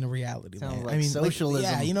also in a reality. Sounds Man. like I mean, socialism.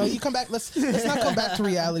 yeah, you know, you come back. Let's not come back to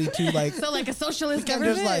reality too. Like, So like a socialist You can't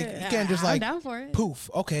government? just, like- you can't just, I'm like, down for it. poof.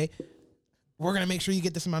 Okay, we're gonna make sure you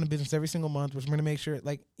get this amount of business every single month. We're gonna make sure,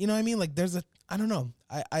 like, you know what I mean? Like, there's I don't know.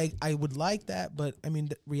 I would like that, but I mean,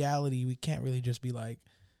 the reality, we can't really just be like,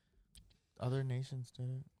 other nations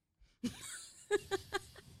did it.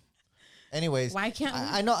 Anyways, Why can't we?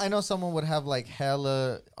 I know someone would have like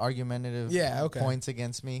hella argumentative Yeah, okay. points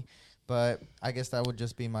against me, but I guess that would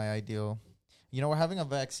just be my ideal. You know, we're having a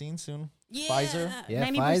vaccine soon. Yeah. Pfizer? Yeah,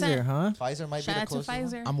 90%. Pfizer, huh? Pfizer might Shout be out the to closest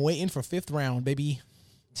one. Pfizer. I'm waiting for 5th round, baby.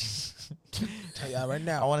 Tell you that right I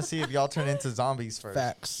now. want to see if y'all turn into zombies first.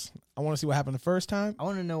 Facts. I want to see what happened the first time. I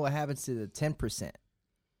want to know what happens to the 10%.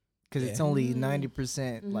 Because it's Yeah. only Mm.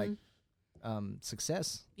 90% Mhm. like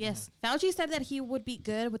success. Yes. Fauci said that he would be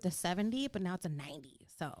good with the 70, but now it's a 90.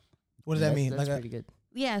 So What does that mean? That's Like, pretty good.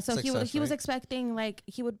 yeah, so Success he was rate. expecting like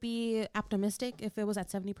he would be optimistic if it was at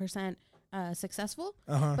 70% successful.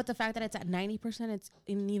 uh-huh. But the fact that it's at 90%, it's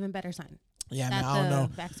an even better sign Yeah, that man, I don't the know.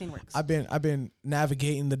 vaccine works. I've been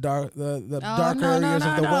navigating the dark Oh, dark no, no, areas no,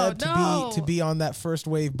 of the no, web no. to be on that first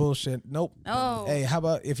wave bullshit. Nope. Oh. Hey, how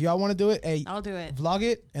about if y'all want to do it? Hey, I'll do it. vlog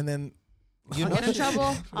it and then You I'll know, get in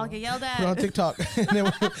trouble. I'll get yelled put it on at. TikTok. And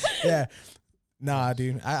then yeah. Nah,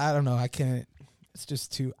 dude. I don't know. I can't. It's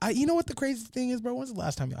just too. You know what the crazy thing is, bro? When's the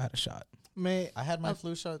last time y'all had a shot? Man, I had my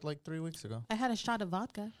flu shot like 3 weeks ago. I had a shot of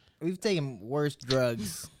vodka. we've taken worse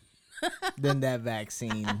drugs than that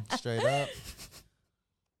vaccine. Straight up.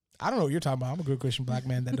 I don't know what you're talking about. I'm a good Christian black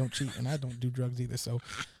man that don't cheat and I don't do drugs either. So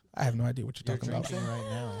I have no idea what you're You're talking about. drinking right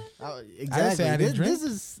now. Exactly. I didn't drink.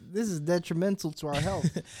 This is detrimental to our health.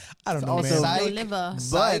 I don't know, Also- man. Psych. Your liver.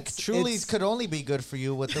 Psych. But Truly's it's- could only be good for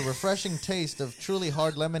you with the refreshing taste of Truly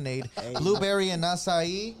hard lemonade, blueberry and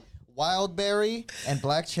acai, wild berry, and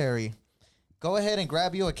black cherry. Go ahead and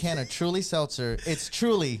grab you a can of Truly seltzer. It's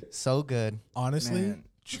truly so good. Honestly, Man.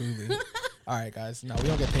 truly. All right, guys. No, we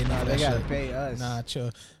don't get paid enough for They that gotta shit. pay us. Nah,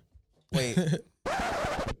 chill. Wait.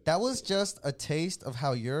 That was just a taste of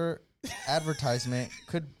how your advertisement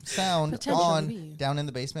could sound Potentially on be. Down in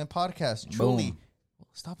the Basement podcast. Truly. Boom.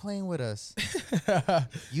 Stop playing with us.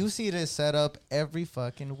 You see this set up every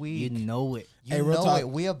fucking week. You know it. You Hey, real know talk. it.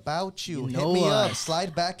 We about you. You Hit know me up. us.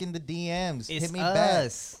 Slide back in the DMs. It's Hit me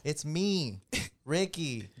us. back. It's me,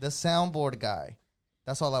 Ricky, the soundboard guy.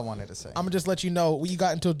 That's all I wanted to say. I'm gonna just let you know you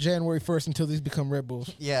got until January 1st until these become Red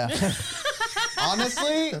Bulls. Yeah.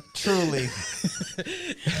 Honestly, truly.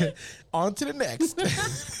 On to the next.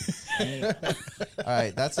 All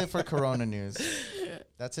right, that's it for Corona news.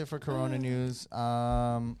 That's it for Corona news.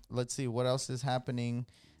 Let's see what else is happening.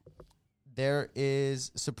 There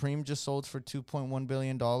is Supreme just sold for $2.1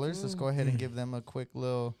 billion. Let's go ahead and give them a quick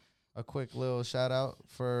little shout out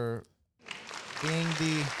for being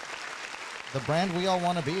the brand we all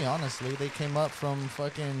want to be. Honestly, they came up from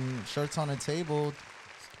fucking shirts on a table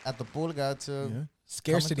at the Pulga to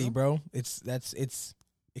Scarcity, through. bro. It's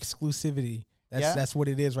exclusivity. That's what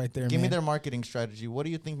it is right there. Give me man. their marketing strategy. What do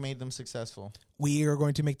you think made them successful? We are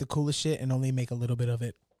going to make the coolest shit and only make a little bit of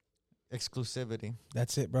it. Exclusivity.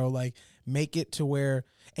 That's it, bro. Like, make it to where,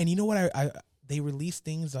 and you know what? They release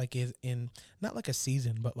things like in not like a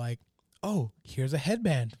season, but like, oh, here's a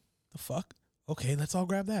headband. The fuck? Okay, let's all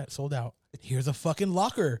grab that. Sold out. Here's a fucking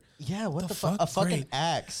locker. Yeah, what The the fuck? fuck? A fucking Great.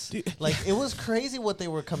 axe. Dude. Like, it was crazy what they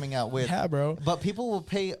were coming out with. Yeah, bro. But people will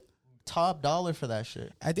pay top dollar for that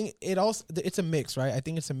shit. I think it's a mix, right? I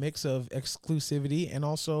think it's a mix of exclusivity and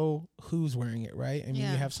also who's wearing it, right? I mean,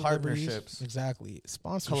 Yeah. you have celebrities. Partnerships. Exactly.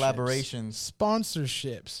 Sponsorships. Collaborations.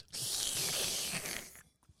 Sponsorships.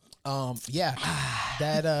 Yeah.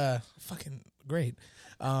 That fucking great.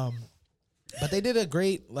 But they did a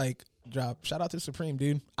great like job. Shout out to Supreme,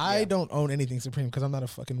 dude. I don't own anything Supreme because I'm not a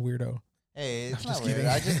fucking weirdo. Hey, it's I'm not just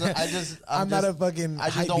weird. kidding. I'm not a fucking. I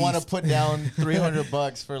just hype don't want to beast. put down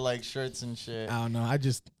 $300 for like shirts and shit. I don't know. I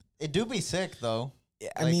just. It do be sick though.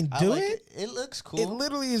 I Like, mean, do like it. It looks cool. It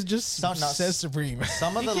literally is just says Supreme.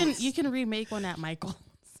 Some of You can remake one at Michael's.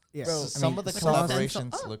 Yeah. Bro, some of the With all the collaborations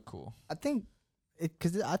stencil- look cool. I think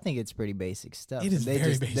because I think it's pretty basic stuff. It is they very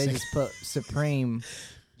just, They basic. just put Supreme.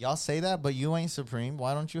 Y'all say that, but you ain't Supreme.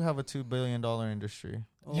 Why don't you have a $2 billion industry?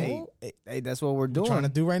 Hey, hey, that's what we're doing. Trying to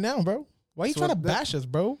do right now, bro. Why you So trying to that- bash us,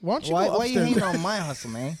 bro? Why don't you Why, go why you upstairs? hating on my hustle,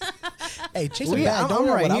 man? Hey, chase a We- bag. Don't I'm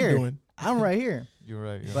know right what here. I'm doing. I'm right here. You're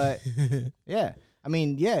right. Yeah. But yeah, I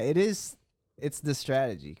mean, yeah, it is. It's the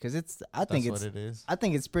strategy because it's. I think That's it's. what it is. I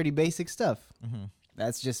think it's pretty basic stuff. Mm-hmm.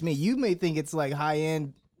 That's just me. You may think it's like high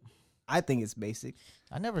end. I think it's basic.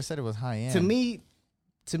 I never said it was high end.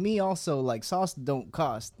 To me, also like sauce don't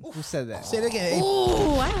cost. Who said that? Say it again. Hey,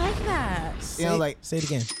 Ooh, I like that. You know, like say it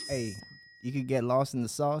again. hey, you could get lost in the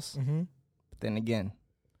sauce. Mm-hmm. But then again,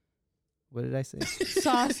 what did I say?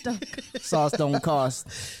 Sauce don't. Sauce don't cost.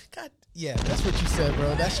 God, yeah, that's what you said,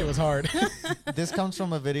 bro. That shit was hard. This comes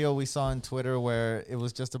from a video we saw on Twitter where it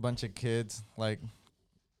was just a bunch of kids, like,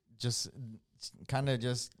 just kind of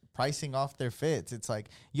just pricing off their fits. It's like,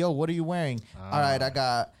 yo, what are you wearing? All right, I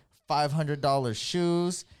got $500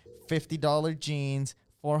 shoes, $50 jeans,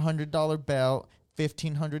 $400 belt,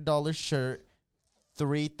 $1,500 shirt,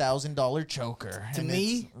 $3,000 choker. To And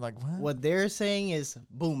me, it's like, what? What they're saying is,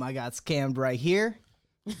 boom, I got scammed right here.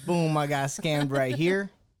 Boom, I got scammed right here.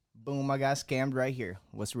 Boom, I got scammed right here.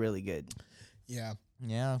 What's really good? Yeah.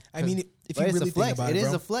 Yeah. I mean, if But you it's really a flex. think about it, It is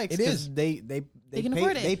bro, a flex. It 'cause is. They can pay,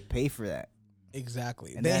 afford it. They pay for that.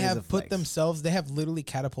 Exactly. And They that is a have put flex. themselves, they have literally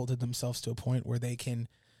catapulted themselves to a point where they can,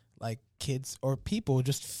 like, kids or people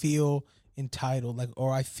just feel entitled, like,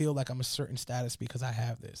 or I feel like I'm a certain status because I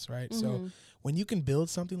have this, right? So when you can build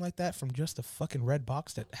something like that from just a fucking red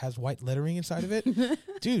box that has white lettering inside of it,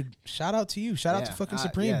 dude, shout out to you. Shout out to Yeah, fucking yeah,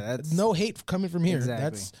 Supreme. that's- No hate coming from here.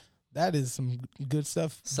 Exactly. That is some good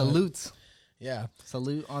stuff. But, Salutes. yeah.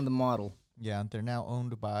 Salute on the model. Yeah, they're now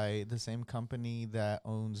owned by the same company that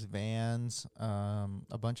owns Vans,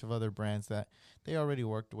 a bunch of other brands that they already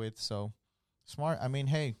worked with. So smart. I mean,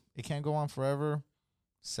 hey, it can't go on forever.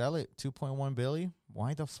 Sell it, 2.1 billion.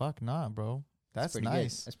 Why the fuck not, bro? That's Pretty good.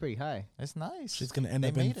 nice. That's pretty high. That's nice. She's going to end They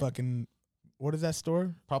up in made it. fucking, what is that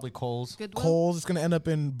store? Probably Kohl's. Goodwill. Kohl's. It's going to end up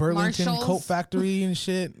in Burlington Marshalls. Coat Factory and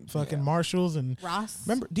shit. Fucking Yeah. Marshalls and Ross.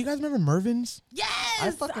 remember, do you guys remember Mervin's? Yes.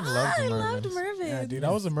 I fucking loved I loved Mervin's. Mervin. Yeah, dude,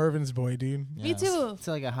 I was a Mervin's boy, dude. Yeah. Me too. It's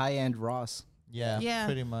like a high end Ross. Yeah, Yeah.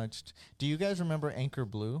 pretty much. Do you guys remember Anchor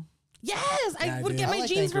Blue? Yes, Yeah, I I would do. get I my like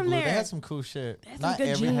jeans Anchor from Blue. there. They had some cool shit. They had some Not good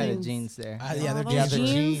every I had jeans. a jeans there. Yeah, they're those Yeah, the jeans.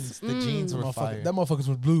 jeans. The jeans were Motherfucker- fire. That motherfuckers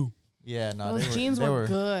was blue. Yeah, no, Those jeans they were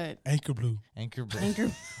good. Anchor blue. Anchor Blue. Anchor.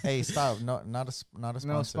 Hey, stop! No, not a sponsor.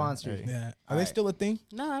 No sponsor. Hey. Yeah. Are they Alright. still a thing?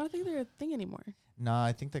 No, I don't think they're a thing anymore. Nah,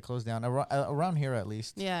 I think they closed down around here at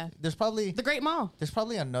least. Yeah. There's probably The Great Mall.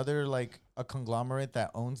 another like a conglomerate that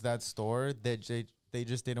owns that store that they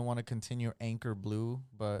just didn't want to continue Anchor Blue,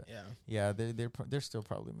 but yeah, they're still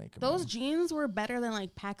probably making Those money. jeans were better than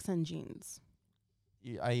like Paxson jeans.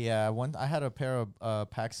 I had a pair of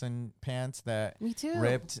Paxson pants that Me too.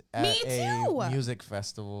 ripped at Me a too. music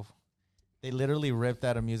festival. They literally ripped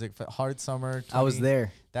at a music Hard Summer. I was 20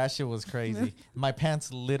 there. That shit was crazy. My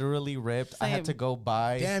pants literally ripped. I had Same. to go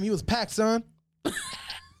buy. Damn, you was packed, son.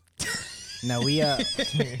 No, we That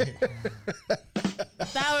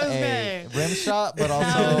was Hey, good. shot, but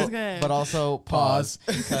That was also good. pause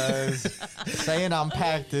because saying I'm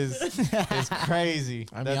packed is crazy.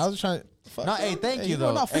 I mean, That's, I was trying. Fuck No, that. hey, thank you,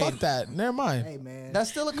 know, though. No, Hey. fuck that. Never mind. Hey man,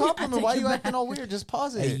 that's still a compliment. take Why it you acting back. all weird? Just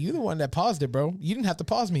pause it. Hey, you the one that paused it, bro. You didn't have to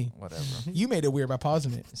pause me. Whatever. You made it weird by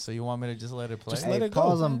pausing it. So you want me to just let it play? Just hey, let it go.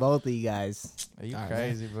 pause on both of you guys. Are you All right,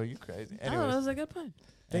 crazy, bro? You crazy. Oh, that Anyways, was a good pun.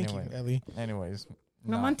 Thank anyway, you, Ellie. Anyways,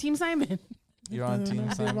 I'm nah, on Team Simon. you're on team.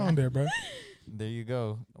 Nothing Simon. wrong there, bro. There you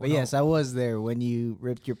go. But yes, I was there when you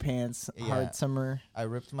ripped your pants. Yeah. Hard summer. I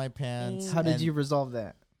ripped my pants. How did and, you resolve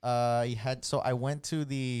that? I went to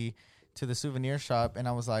the souvenir shop and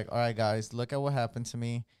I was like, all right, guys, look at what happened to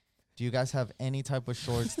me. Do you guys have any type of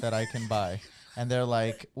shorts that I can buy? And they're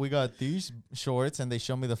like, we got these shorts, and they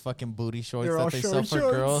show me the fucking booty shorts They're that all they sell short for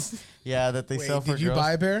shorts. girls. Yeah, that they Wait, sell for did you girls.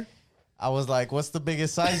 buy a pair? I was like, what's the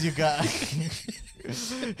biggest size you got?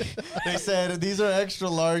 They said these are extra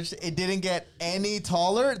large. It didn't get any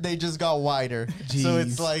taller. They just got wider. So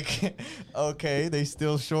it's Jeez. like, okay, they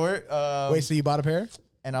still short. Wait, so you bought a pair?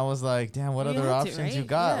 And I was like, damn, what You other had to, options you right?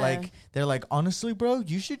 got? Yeah. Like, they're like, honestly, bro,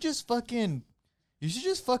 you should just fucking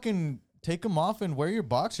take them off and wear your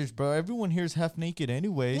boxers, bro. Everyone here is half naked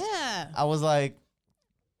anyways. Yeah. I was like,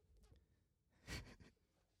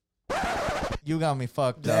 you got me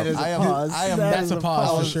fucked That up. is a I am, pause. I am, That That's is a a pause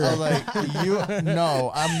I for was, sure. I was like, you,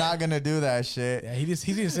 no, I'm not going to do that shit. Yeah, he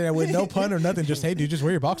didn't say that with no pun or nothing. Just, hey, dude, just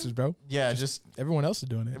wear your boxers, bro. Yeah, just, Everyone else is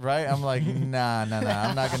doing it. right? I'm like, nah,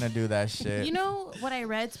 I'm not going to do that shit. You know what I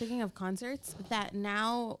read, speaking of concerts, that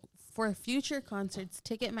now for future concerts,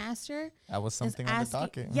 Ticketmaster That was is something on the asking,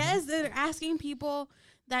 docket. yes, they're asking people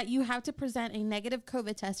that you have to present a negative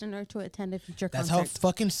COVID test in order to attend a future That's how it concert.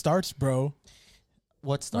 fucking starts, bro.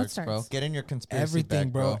 What starts, bro? starts? Get in your conspiracy Everything,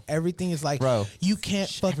 bag, bro. Everything is like, Bro. you can't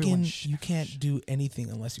everyone, you can't do anything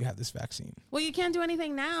unless you have this vaccine. Well, you can't do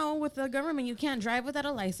anything now with the government. You can't drive without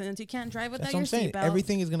a license. You can't drive without That's what your I'm saying. seatbelt.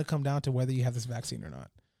 Everything is going to come down to whether you have this vaccine or not.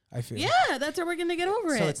 I feel. Yeah, that's how we're gonna get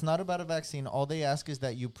over So it. it's not about a vaccine. All they ask is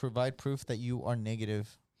that you provide proof that you are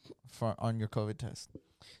negative on your COVID test.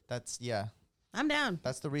 That's I'm down.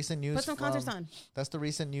 That's the recent news. Put some concerts on. That's the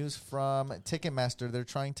recent news from Ticketmaster. They're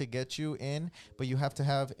trying to get you in, but you have to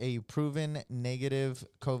have a proven negative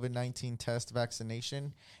COVID-19 test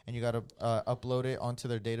vaccination, and you got to upload it onto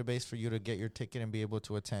their database for you to get your ticket and be able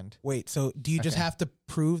to attend. Wait, so do you just Okay. have to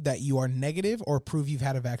prove that you are negative or prove you've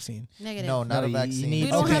had a vaccine? Negative. No, not No, a you vaccine. need-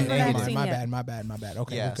 We don't okay, have the never mind. vaccine My yet. bad, my bad.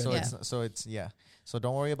 Okay, Yeah, we're good. so it's So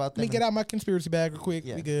don't worry about Let them. me get out my conspiracy bag real quick.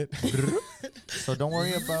 Yeah. We good. So don't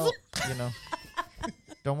worry about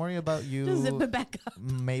Don't worry about you. Just zip it back up.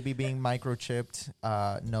 Maybe being microchipped.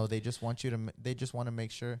 No, they just want you to. They just want to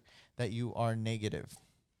make sure that you are negative.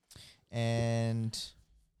 And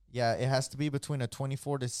yeah, it has to be between a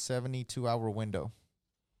 24 to 72 hour window.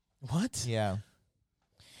 What? Yeah.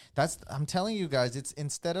 I'm telling you guys, it's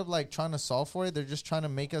instead of like trying to solve for it, they're just trying to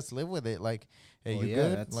make us live with it. Like, hey, Well, you yeah,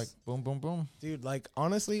 good? that's- Like, boom, boom, boom. Dude, like,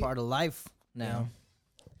 honestly. Part of life now.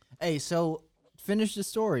 Hey, so finish the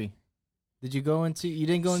story. You didn't go into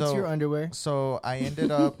So- your underwear? So I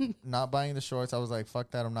ended up not buying the shorts. I was like,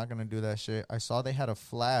 fuck that. I'm not going to do that shit. I saw they had a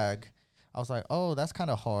flag. I was like, oh, that's kind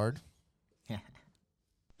of hard.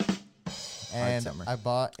 And summer. I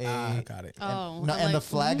bought a. Got it. Oh, no, I'm and the like,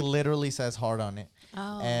 flag literally says hard on it.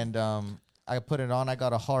 Oh. And I put it on. I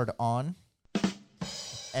got a hard on.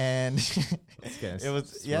 And it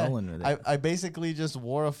was, yeah. Rolling with it. I basically just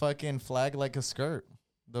wore a fucking flag like a skirt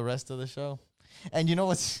the rest of the show. And you know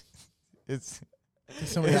what's. It's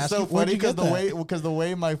Somebody it's ask so you, where'd funny you get because that? the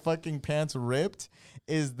way my fucking pants ripped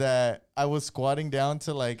is that I was squatting down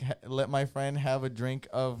to like let my friend have a drink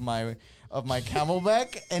of my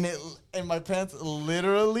Camelback, and my pants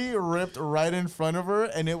literally ripped right in front of her,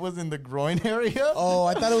 and it was in the groin area. Oh,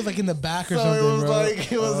 I thought it was like in the back or So something, it was bro. like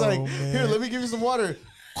Oh, here, man. let me give you some water.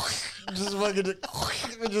 just fucking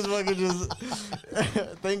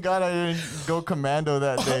thank God I didn't go commando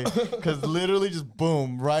that day, because literally just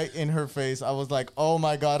boom right in her face. I was like, oh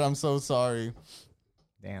my God, I'm so sorry.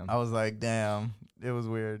 Damn. I was like, damn, it was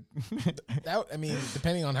weird. I mean,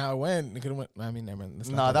 depending on how it went, it could have went. I mean, never mind. Let's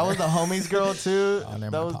not Nah, go that there. was the homies girl too. Oh,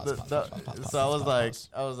 never That mind. was Pause, the, pause, pause, pause, so I was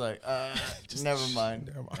pause, like, pause. never mind.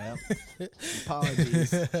 Never mind.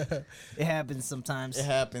 Apologies. It happens sometimes. It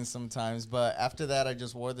happens sometimes, but after that, I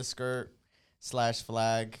just wore the skirt /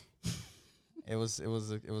 flag. It was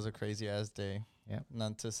a crazy ass day. Yeah.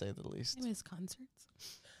 None to say the least. I miss concerts.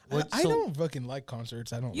 I don't fucking like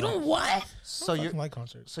concerts. I don't. You like, don't what? So I you're fucking like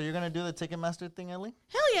concerts. so you're gonna do the Ticketmaster thing, Ellie?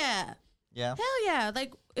 Hell yeah. Yeah. Hell yeah.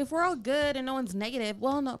 Like, if we're all good and no one's negative,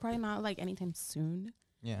 well, no, probably not like anytime soon.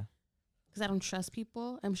 Yeah. Because I don't trust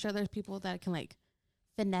people. I'm sure there's people that can like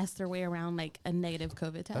finesse their way around like a negative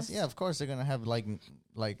COVID test. Yeah, of course they're gonna have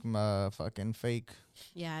fucking fake.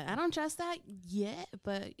 Yeah, I don't trust that yet,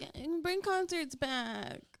 but yeah, bring concerts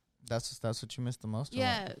back. That's what you miss the most. or what?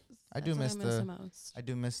 Yes, I do that's what miss the the- most. I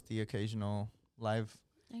do miss the occasional live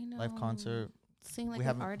I know. concert. Seeing like We an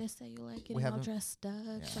haven't- artist that you like, we getting all haven't- dressed up,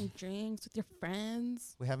 Yeah. some drinks with your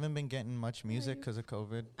friends. We haven't been getting much music Right. because of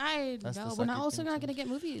COVID. I That's the know, but now sucky also thing not too. gonna get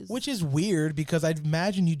movies. Which is weird because I'd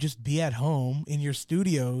imagine you just be at home in your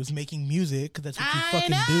studios making music because that's what you I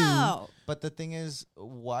fucking know. But the thing is,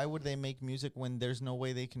 why would they make music when there's no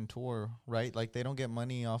way they can tour, right? Like they don't get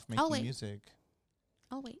money off making wait. music.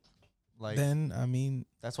 Oh wait, do. Like Then I mean,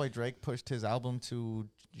 that's why Drake pushed his album to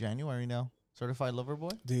January now. Certified Lover Boy.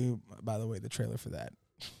 dude. By the way, the trailer for that.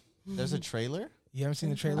 There's a trailer. You haven't seen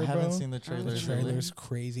the trailer, I bro? haven't seen the trailer. The Really? trailer's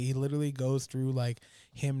crazy. He literally goes through like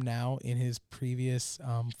him now in his previous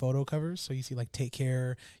photo covers. So you see like Take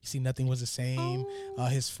Care. You see Nothing Was the Same. Oh.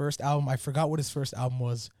 His first album, I forgot what his first album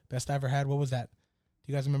was. Best I Ever Had. What was that?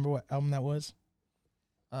 Do you guys remember what album that was?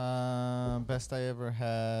 Best I ever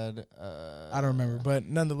had. I don't remember, but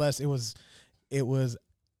nonetheless, it was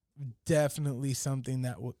definitely something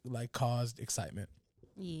that like caused excitement.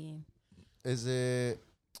 Yeah. Is it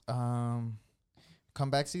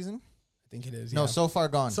comeback season? I think it is. No, yeah. So Far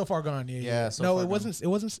Gone. So Far Gone. Yeah. Yeah, So no, Far it Gone. wasn't. It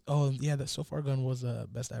wasn't. Oh, yeah. That So Far Gone was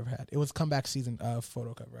Best I Ever Had. It was comeback season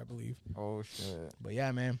photo cover, I believe. Oh shit. But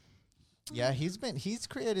yeah, man. Yeah, he's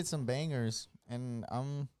created some bangers, and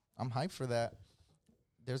I'm hyped for that.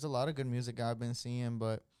 There's a lot of good music I've been seeing,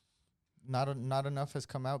 but not enough has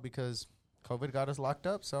come out because COVID got us locked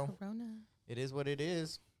up. So Corona. it is what it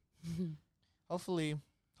is. Hopefully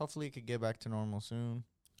it could get back to normal soon.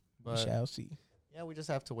 We But shall see. yeah, we just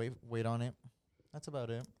have to wait on it. That's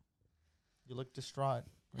about it. You look distraught.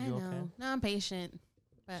 Are I you know. okay? No, I'm patient,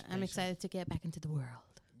 but I'm Patient. excited to get back into the world.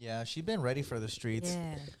 Yeah, she's been ready for the streets.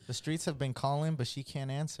 Yeah. The streets have been calling, but she can't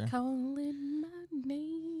answer. Calling my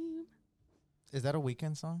name. Is that a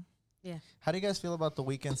Weekend song? Yeah. How do you guys feel about the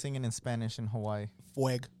Weekend singing in Spanish in Hawaii?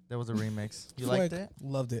 Fueg. There was a remix. You liked Fueg. it?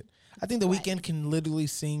 Loved it. I think The Weeknd can literally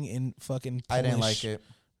sing in fucking Polish. I didn't like it.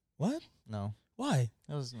 What? No. Why?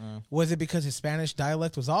 It was. Was it because his Spanish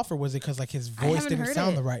dialect was off, or was it because like his I voice haven't didn't heard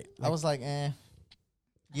sound it. the right? I was like, You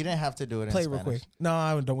didn't have to do it in play it Spanish. real quick. No,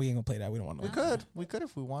 I don't. We ain't gonna play that. We don't want to. We could. We could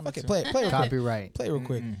if we wanted Fuck it. to. Play it. Play it. Real quick. Copyright. Play it real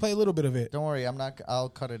quick. Play a little bit of it. Don't worry. I'll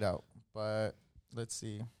cut it out. But let's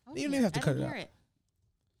see. Oh, You don't even have to I cut didn't it hear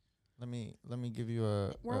Let me give you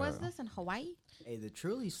a. Where was this? In Hawaii? Hey, the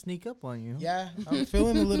truly sneak up on you. Yeah, I'm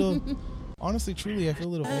feeling a little. Honestly, truly, I feel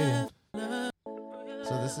a little faded.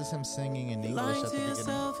 So this is him singing in English at the beginning,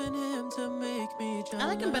 I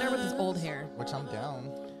like him better with his old hair. which I'm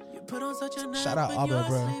down. Shout out Abba,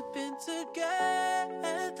 bro.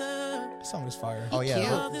 This song is fire. Oh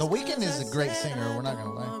yeah, the Weeknd is a great singer. We're not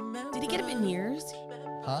gonna lie. Did he get veneers?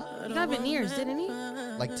 Huh? He got veneers, didn't he?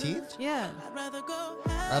 Like teeth? Yeah.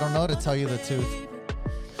 I don't know to tell you the truth.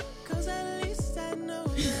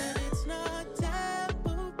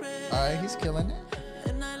 All right, he's killing it.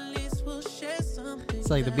 It's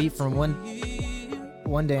like the beat from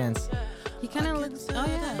one dance. He kind of looks. Oh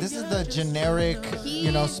yeah. This is the generic,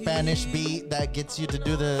 Spanish beat that gets you to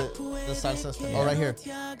do the salsa stuff. Oh, right here.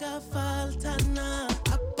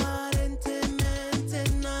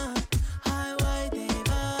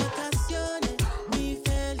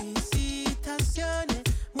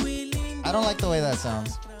 I don't like the way that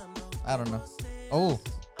sounds. I don't know. Oh.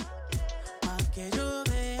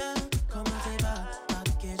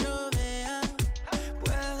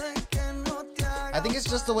 I think it's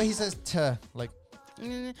just the way he says "t," like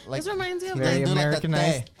This reminds me of Very like. do like the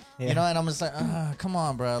Americanized. "te," Yeah. and I'm just like, come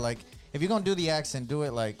on, bro. Like, if you're gonna do the accent, do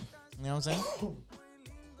it like, you know what I'm saying?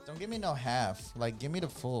 Don't give me no half. Like, give me the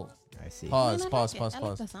full. I see. Pause. I like Pause. it. Pause. I like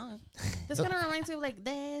Pause. the song. This kind of reminds me of like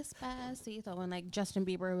Despacito when like Justin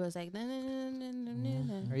Bieber was like.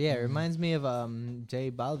 Or yeah, it reminds me of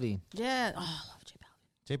J Balvin. Yeah. Oh, I love J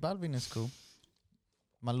Balvin. J Balvin is cool.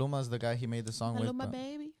 Maluma's the guy he made the song Hello, with. my But,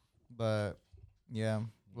 baby. but yeah,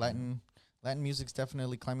 Latin music's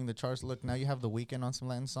definitely climbing the charts. Look, now you have The Weeknd on some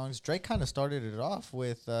Latin songs. Drake kind of started it off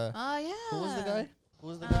with. Oh yeah. Who was the guy? Who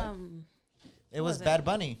was the guy? It was was it? Bad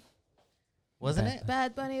Bunny, wasn't Okay. it?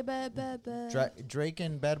 Bad Bunny, bad. Drake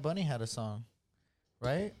and Bad Bunny had a song,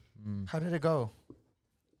 right? Mm. How did it go?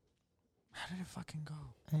 How did it fucking go?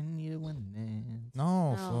 I need one dance.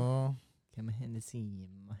 No, No. fool. Got my Hennessy in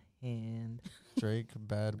my hand. Drake,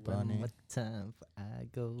 Bad One Bunny. more time before I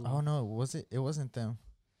go. Oh no, was it? It wasn't them.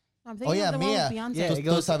 I'm Oh thinking yeah, of the one Mia. with Beyonce. Yeah, Tú, it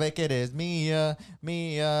goes- tú sabes que eres mía,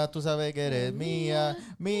 mía. Tú sabes que eres mía,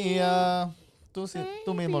 mía.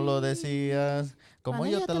 tú mismo lo decías, como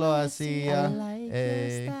yo te lo hacía.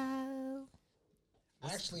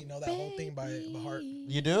 I actually know that whole thing by heart.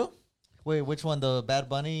 You do? Wait, which one? The Bad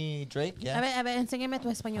Bunny Drake? Yeah. A ver, enséñame tu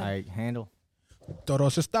español. All right, handle.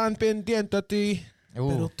 Todos están pendientes a ti,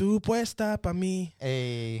 pero tú puesta pa' mí,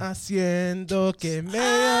 Ey. haciendo que me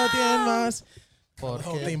odien más. Porque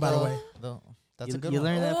whole thing, by the way. That's a good You one.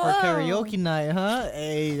 learned that for karaoke night, huh?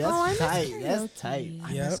 Hey, that's I miss tight. That's karaoke. tight.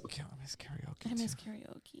 I Yep. miss karaoke. I miss too.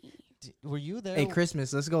 karaoke. Were you there? Hey,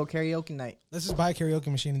 Christmas, let's go karaoke night. Let's just buy a karaoke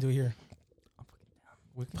machine and do it here.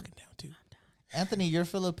 We're fucking down, too. Anthony, you're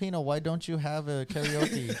Filipino. Why don't you have a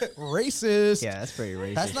karaoke? Racist. Yeah, that's pretty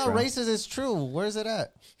racist. That's not bro. racist. It's true. Where's it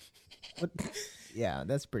at? Yeah,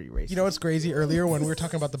 that's pretty racist. You know what's crazy? Earlier when we were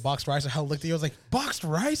talking about the boxed rice and how looked at you, I was like, boxed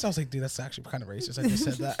rice? I was like, dude, that's actually kind of racist. I just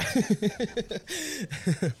said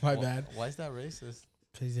that. My bad. Why is that racist?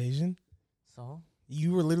 Because he's Asian. So?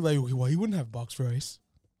 You were literally like, why you wouldn't have boxed rice?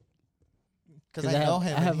 Because I know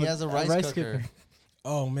him and he has a rice cooker.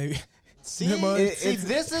 Oh, maybe. See, It- see,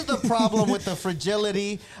 this is the problem with the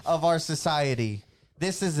fragility of our society.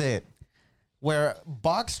 This is it, where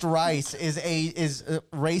boxed rice is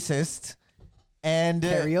racist, and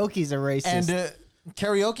Karaoke's a racist. and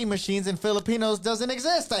karaoke machines in Filipinos doesn't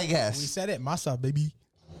exist. I We guess. said it. Masa, baby.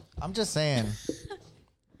 I'm just saying.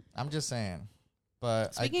 I'm just saying.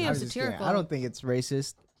 But Speaking I'm of just kidding. satirical, I don't think it's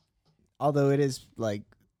racist, although it is like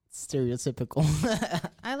stereotypical,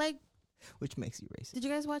 I like. which makes you racist. Did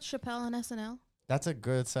you guys watch Chappelle on SNL? that's a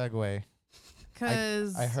good segue.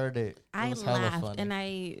 Because I heard it. It I was hella laughed funny. and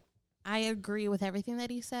I agree with everything that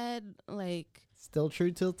he said. Like, Still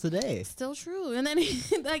true till today. still true. And then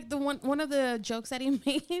like the one of the jokes that he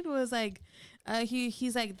made was like,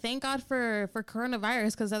 he's like, thank God for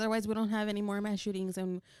coronavirus, because otherwise we don't have any more mass shootings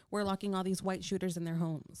and we're locking all these white shooters in their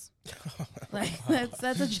homes. Like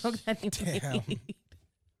that's a joke that he Damn. made.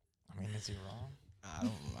 I mean, is he wrong? I don't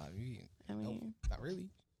know. I mean, Not really.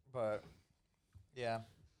 But yeah,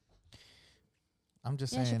 I'm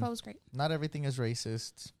just yeah, saying. Chappelle was great. Not everything is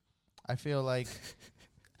racist. I feel like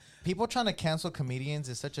people trying to cancel comedians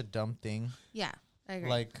is such a dumb thing. Yeah, I agree.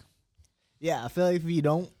 Like, Yeah, I feel like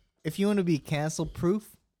if you want to be cancel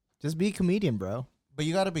proof, just be a comedian, bro. but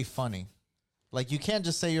you got to be funny. Like, you can't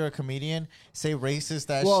just say you're a comedian, say racist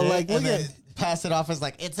that Well, shit, like, and look then at- pass it off as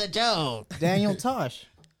like it's a joke. Daniel Tosh.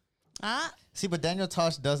 See, but Daniel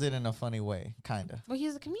Tosh does it in a funny way, kind of. Well,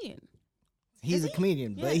 he's a comedian. He's Is a he?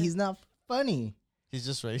 comedian, but Yeah. he's not funny. He's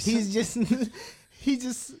just racist.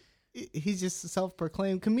 He's just a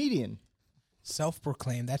self-proclaimed comedian.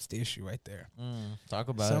 Self-proclaimed. That's the issue right there. Talk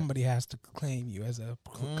about Somebody has to claim you as a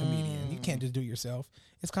comedian. You can't just do it yourself.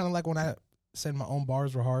 It's kind of like when I said my own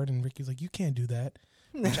bars were hard, and Ricky's like, "You can't do that,"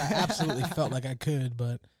 which I absolutely felt like I could,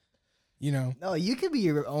 but you know, No, you could be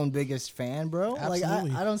your own biggest fan, bro.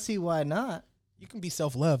 Absolutely. Like I don't see why not. you can be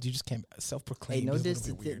self-loved. You just can't Hey, self-proclaimed. no is a diss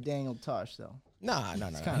little to bit weird. Daniel Tosh though. Nah.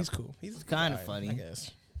 kinda- He's cool. He's kinda alright, funny. I guess.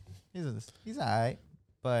 He's alright,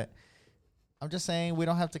 but I'm just saying we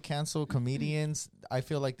don't have to cancel comedians. I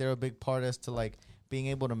feel like they're a big part as to like being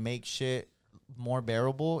able to make shit more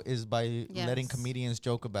bearable is by letting Yes. comedians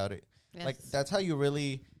joke about it. Like Yes. that's how you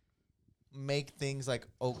really make things like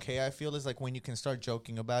okay. I feel is like when you can start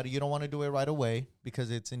joking about it. You don't want to do it right away because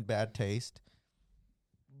it's in bad taste,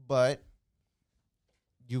 but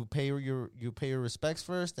you pay your respects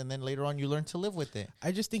first, and then later on you learn to live with it.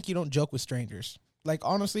 I just think you don't joke with strangers. Like,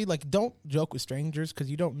 honestly, like, don't joke with strangers because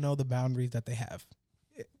you don't know the boundaries that they have.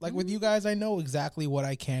 Like, with you guys, I know exactly what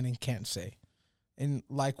I can and can't say. And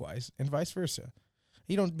likewise, and vice versa.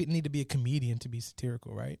 You don't need to be a comedian to be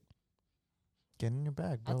satirical, right? Get in your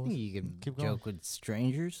bag, I bro. think you can Keep going. joke with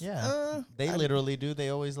strangers. Yeah, they literally do. They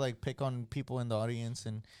always like pick on people in the audience,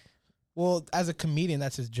 and Well, as a comedian,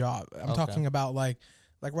 that's his job. I'm Okay. talking about, like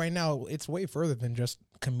right now, it's way further than just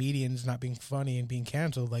comedians not being funny and being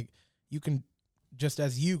canceled. Like, you can, just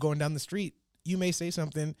as you going down the street, you may say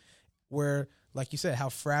something where, like you said, how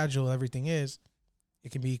fragile everything is.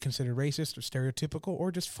 It can be considered racist or stereotypical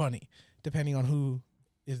or just funny, depending on who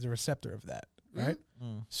is the receptor of that, right?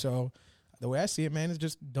 So the way I see it, man, is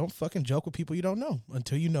just don't fucking joke with people you don't know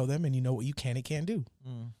until you know them and you know what you can and can't do.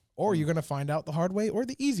 Or you're going to find out the hard way or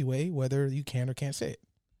the easy way, whether you can or can't say it.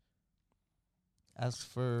 ask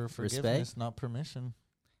for Respect? forgiveness, not permission.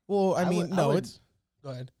 Well, I mean, I would- it's... Go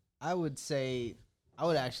ahead. I would say I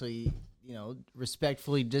would actually,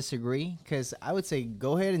 respectfully disagree, because I would say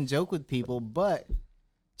go ahead and joke with people, but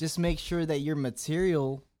just make sure that your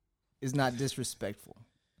material is not disrespectful.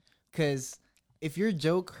 Because if your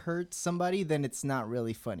joke hurts somebody, then it's not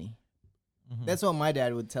really funny. That's what my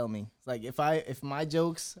dad would tell me. It's like if my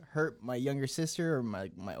jokes hurt my younger sister or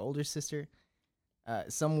my older sister,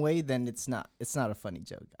 some way, then it's not a funny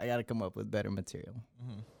joke. I gotta come up with better material.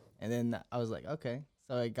 And then I was like, okay,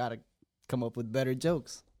 so I gotta come up with better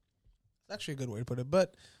jokes. It's actually a good way to put it.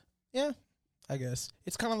 But yeah, I guess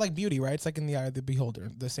it's kind of like beauty, right? It's like in the eye of the beholder.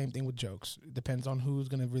 The same thing with jokes. It depends on who's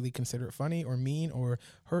gonna really consider it funny or mean or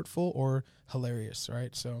hurtful or hilarious,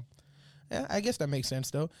 right? So yeah, I guess that makes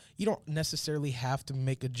sense though. You don't necessarily have to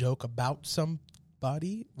make a joke about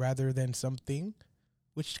somebody rather than something,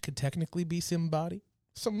 which could technically be somebody.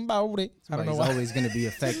 I don't know Somebody's why. always gonna be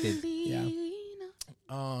affected. Yeah.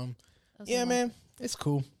 That's Yeah, the one. man, it's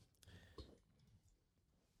cool.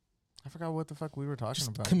 I forgot what the fuck we were talking Just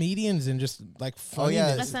about. comedians and just like Oh yeah,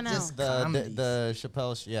 funniness. SNL. just the Comedies.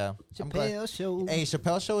 Chappelle. Yeah, I'm glad- Chappelle Show. Hey,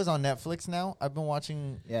 Chappelle Show is on Netflix now. I've been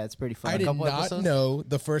watching, Yeah, it's pretty I funny. did couple not episodes? know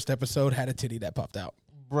the first episode had a titty that popped out.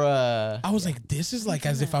 bruh. I was like, this is like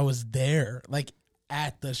as if I was there, like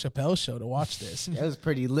at the Chappelle Show to watch this. It was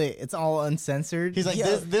pretty lit. It's all uncensored. He's like,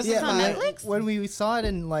 this is It's on my. Netflix? When we saw it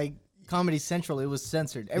in like Comedy Central, it was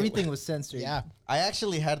censored. Everything was censored. Yeah. I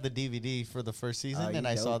actually had the DVD for the first season, Oh, and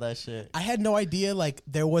you I saw dope. that shit. I had no idea like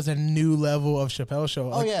there was a new level of Chappelle Show.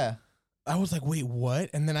 Oh Like, yeah, I was like, wait, what?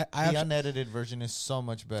 And then the I've unedited version is so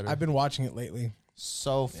much better. been watching it lately.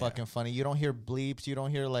 So fucking funny. You don't hear bleeps. You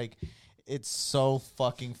don't hear like. It's so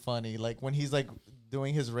fucking funny. Like when he's like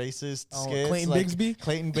doing his racist skits. Clayton like, Bigsby?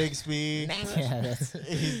 Clayton Bigsby. Yeah, that's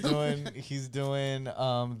he's doing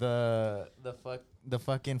the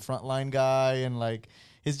fucking frontline guy, and like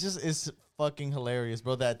it's fucking hilarious,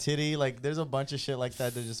 bro. That titty, like there's a bunch of shit like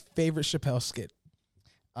that that just Favorite Chappelle skit.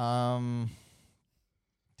 damn,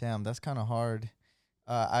 that's kind of hard.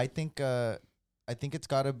 I think it's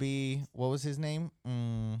gotta be, what was his name?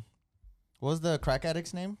 What was the crack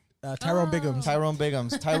addict's name? Tyrone Biggums. Tyrone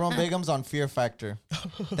Biggums. Tyrone Biggums on Fear Factor.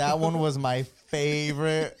 That one was my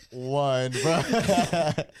favorite one, bro.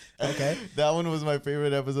 Okay. That one was my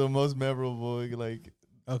favorite episode, most memorable. Like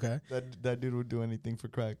Okay. that dude would do anything for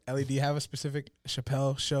crack. Ellie, do you have a specific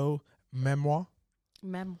Chappelle Show memoir?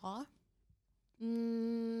 Memoir?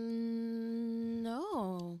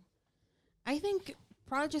 No. I think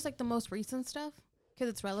probably just like the most recent stuff because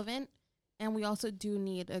it's relevant. And we also do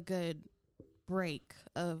need a good break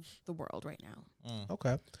of the world right now.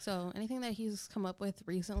 Okay. So anything that he's come up with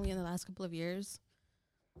recently in the last couple of years,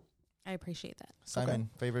 I appreciate that. Simon,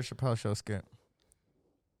 favorite Chappelle Show skit?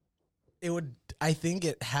 It would. I think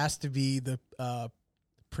it has to be the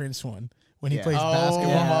Prince one when he Yeah. plays Oh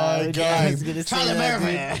basketball. my I God. was gonna say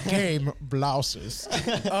that, dude. Game blouses.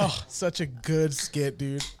 Oh, such a good skit,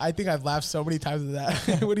 dude. I think I've laughed so many times at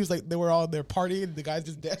that. When he was like, they were all there partying, the guy's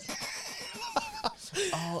just dead.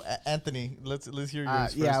 Oh, Anthony, let's hear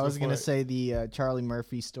yours. Yeah, first I was gonna before- say the Charlie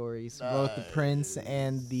Murphy stories, both the Prince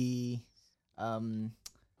and the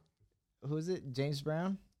who is it? James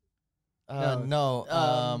Brown. No,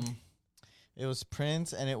 um, it was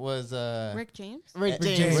Prince, and it was Rick James? Rick Rick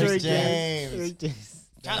James. James. Rick James. Rick James.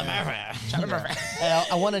 Hey,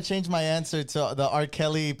 I want to change my answer to the R.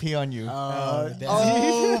 Kelly "Pee on You." Damn.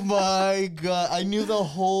 Oh my God, I knew the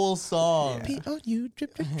whole song. Pee on you,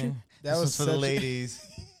 drip, drip, drip. That was for the ladies.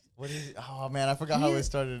 What is? Oh man, I forgot how it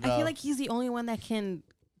started. I feel like he's the only one that can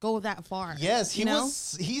go that far. Yes, he you know?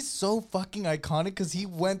 was. He's so fucking iconic because he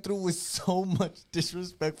went through with so much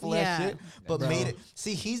disrespectful ass Yeah. shit, but made it.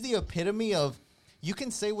 See, he's the epitome of you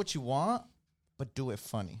can say what you want, but do it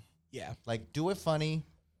funny. Yeah. Like, do it funny.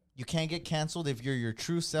 You can't get canceled if you're your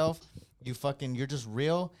true self. You're just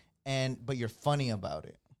real, but you're funny about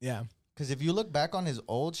it. Yeah. Because if you look back on his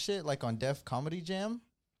old shit, like on Def Comedy Jam,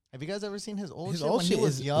 have you guys ever seen his old His shit old when shit he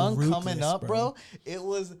was is young, coming ruthless, up, bro? bro. It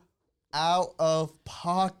was out of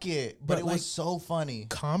pocket, but it like, was so funny.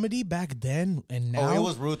 Comedy back then and now. Oh, it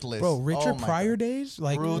was ruthless, Bro, Richard Oh my Pryor God. days,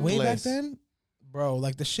 like way back Ruthless. then, bro,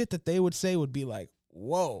 like the shit that they would say would be like,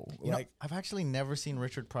 whoa. You know, Like I've actually never seen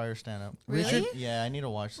Richard Pryor stand up. Really? Yeah, I need to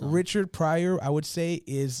watch some. Richard Pryor, I would say,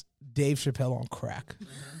 is Dave Chappelle on crack.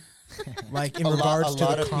 Like in A lot- regards a to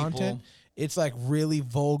lot the of people- content, it's like really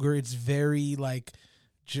vulgar. It's very like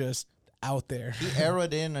just out there. He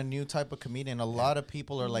arrowed in a new type of comedian. A lot of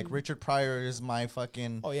people are like, Richard Pryor is my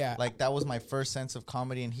fucking. Oh, yeah. Like that was my first sense of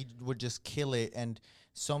comedy, and he would just kill it. And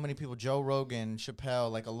so many people, Joe Rogan, Chappelle,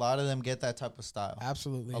 like a lot of them get that type of style.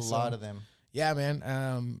 Absolutely. A So, lot of them. Yeah,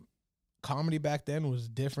 man. Comedy back then was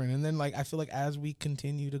different. And then like I feel like as we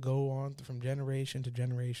continue to go on from generation to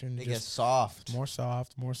generation, It just gets soft. more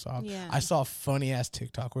soft, more soft. Yeah. I saw a funny ass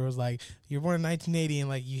TikTok where it was like, you're born in 1980 and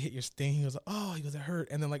like you hit your sting. He was like, oh, it hurt.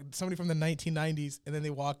 And then like somebody from the 1990s, and then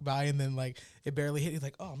they walk by and then like it barely hit. He's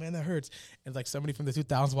like, oh man, that hurts. And like somebody from the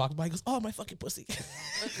 2000s walks by, he goes, oh, my fucking pussy.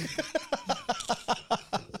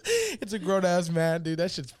 It's a grown ass man, dude.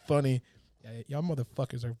 That shit's funny. Yeah, y'all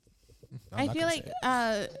motherfuckers are. I feel like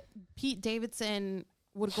Pete Davidson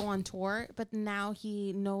would go on tour, but now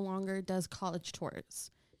he no longer does college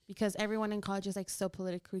tours because everyone in college is like so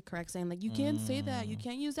politically correct, saying like you can't say that, you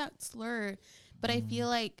can't use that slur. But I feel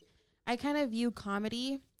like I kind of view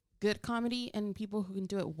comedy, good comedy, and people who can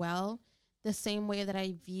do it well the same way that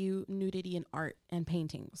I view nudity in art and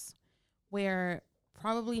paintings, where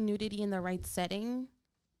probably nudity in the right setting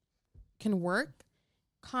can work.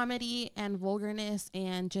 Comedy and vulgarness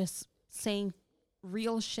and just saying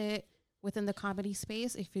real shit within the comedy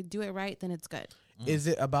space, if you do it right, then it's good. Is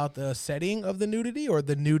it about the setting of the nudity or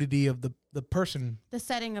the nudity of the person? The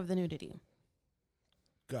setting of the nudity.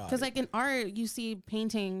 Because God. like in art, you see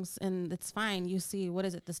paintings and it's fine. You see, what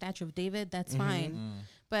is it, the Statue of David? That's fine.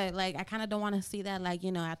 But like, I kind of don't want to see that like,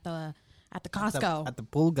 at the Costco. At the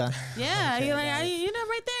pulga. Yeah, Okay, you're like, got it.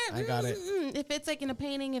 right there. I got it. If it's like in a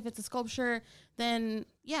painting, if it's a sculpture, then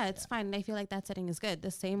yeah, it's fine. And I feel like that setting is good.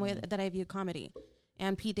 The same way that I view comedy.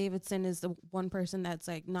 And Pete Davidson is the one person that's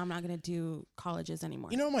like, no, I'm not going to do colleges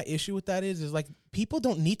anymore. You know what my issue with that is like people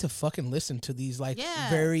don't need to fucking listen to these like Yeah.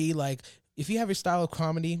 very like if you have your style of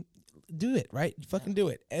comedy, do it, right? You fucking do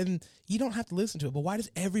it. And you don't have to listen to it. But why does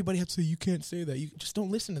everybody have to say you can't say that? You just don't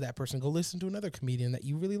listen to that person. Go listen to another comedian that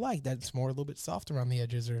you really like that's more a little bit soft around the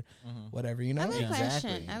edges or whatever, you know? I have a question.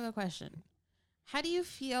 Exactly. I have a question. How do you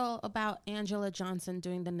feel about Angela Johnson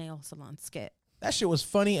doing the nail salon skit? That shit was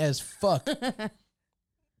funny as fuck.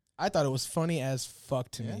 I thought it was funny as fuck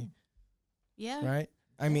to me, Yeah. right?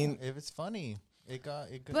 I mean, if it's funny, it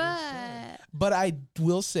could. but I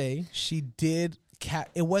will say she did.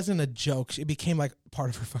 It wasn't a joke. It became like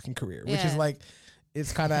part of her fucking career, which is Yeah. like,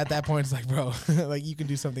 it's kind of at that point. It's like, bro, like you can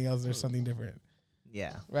do something else or something different,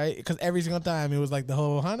 Yeah. right? Because every single time it was like the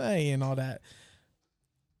whole Hanai and all that,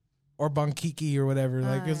 or Bankiki or whatever.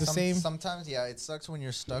 Like it was the same. Sometimes, yeah, it sucks when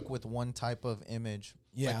you're stuck with one type of image.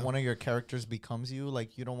 Yeah. Like one of your characters becomes you.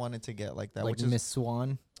 Like you don't want it to get like that. Like which is Miss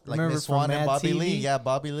Swan. like Remember Miss from Swan and Mad Bobby TV? Lee. Yeah,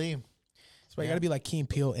 Bobby Lee. So you got to be like Key and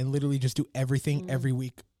Peele and literally just do everything every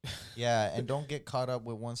week. Yeah, and don't get caught up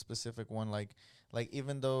with one specific one. Like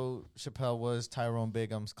even though Chappelle was Tyrone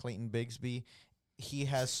Biggums, Clayton Bigsby, he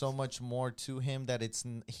has so much more to him that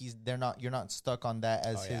you're not stuck on that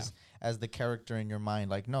as as the character in your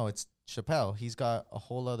mind. Like no, it's Chappelle. He's got a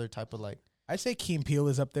whole other type of like. I'd say Key and Peele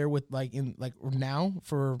is up there with like now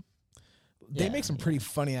for. They Yeah, make some pretty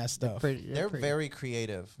funny ass stuff. They're very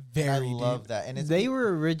creative. Very, and I dude. love that. And it's They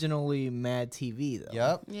were originally Mad TV though.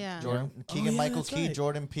 Yep. Yeah. Jordan Oh, Keegan yeah, Michael that's Key, right.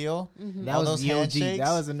 Jordan Peele. That All was those the OG. handshakes.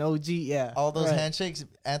 That was an OG. Yeah. All those Right. handshakes.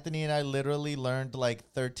 Anthony and I literally learned like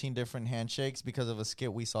 13 different handshakes because of a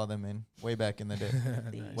skit we saw them in way back in the day.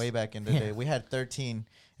 Way back in the day. We had 13.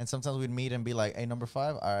 And sometimes we'd meet and be like, hey, number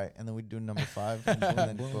 5? All right. And then we'd do number 5. And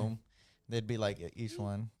then boom. They'd be like each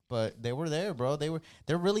one. But they were there, bro.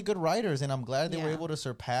 They're really good writers. And I'm glad they were Yeah. able to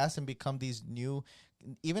surpass and become these new,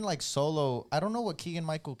 even like solo. I don't know what Keegan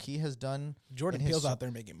Michael Key has done. Jordan in his Peele's out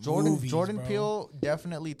there making Jordan movies, Jordan bro. Peele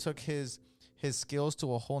definitely took his skills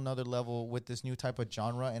to a whole nother level with this new type of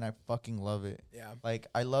genre, and I fucking love it. Yeah. Like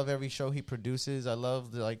I love every show he produces. I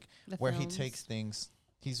love the where he films. takes things.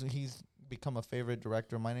 He's become a favorite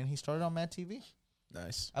director of mine, and he started on Mad TV.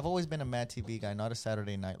 Nice. I've always been a Mad TV guy, not a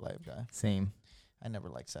Saturday Night Live guy. Same. I never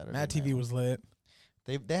liked Saturday. Mad Night TV was lit.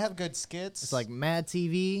 They have good skits. It's like Mad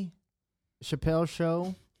TV, Chappelle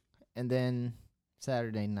Show, and then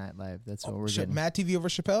Saturday Night Live. That's what we're getting. Mad TV over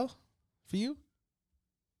Chappelle for you?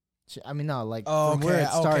 I mean, no, like Oh, from where okay, it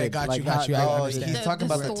started. okay, got like you, got you. I oh, understand. he's talking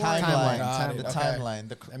The about the story. timeline, Got the it, okay. timeline,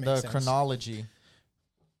 That the makes sense. chronology.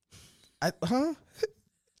 I think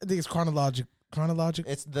it's chronological.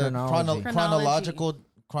 It's the Chronology.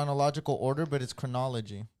 chronological order, but it's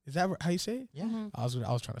chronology. Is that how you say it? Yeah. I was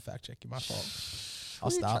trying to fact check you. My fault. I'll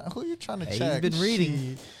Who you stop. who you trying to Hey, check? he's been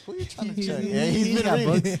reading. Who you trying to check? He's- Yeah, he's he's been got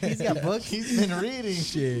reading. books. He's got books. He's been reading.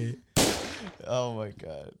 Shit. Oh my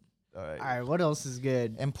god. All right. All right, what else is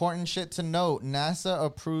good? Important shit to note: NASA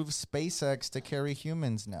approves SpaceX to carry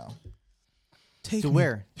humans now. Take To me.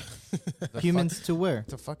 where? The Humans to where?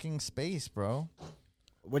 to fucking space, bro.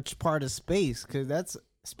 Which part of space? Because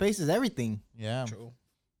space is everything. Yeah. True.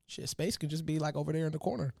 Shit, space could just be like over there in the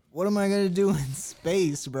corner. What am I gonna do in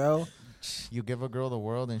space, bro? You give a girl the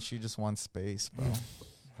world and she just wants space, bro.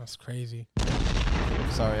 That's crazy.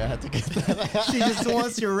 Sorry, I had to get that. She just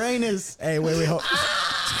wants Uranus. Hey, wait, hold.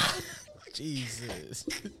 Jesus.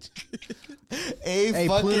 Hey,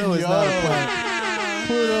 Pluto is not a planet.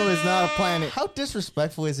 Pluto is not a planet. How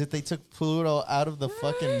disrespectful is it they took Pluto out of the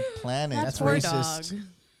fucking planet? That That's poor racist. dog.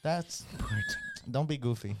 That's don't be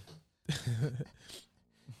goofy.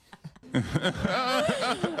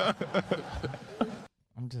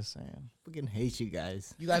 I'm just saying. Fucking hate you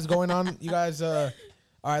guys. You guys going on? You guys, all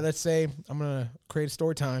right, let's say I'm going to create a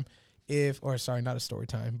story time. Not a story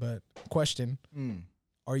time, but question.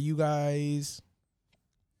 Are you guys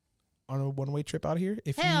on a one-way trip out here?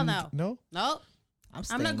 Hell no. No? Nope. I'm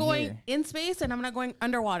staying not going here. in space and I'm not going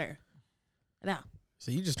underwater. No.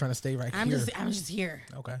 So you're just trying to stay right I'm here. just here.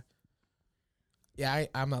 Okay. Yeah,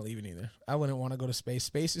 I'm not leaving either. I wouldn't want to go to space.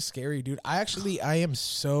 Space is scary, dude. I am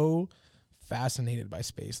so fascinated by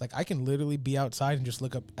space. Like, I can literally be outside and just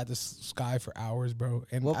look up at the sky for hours, bro.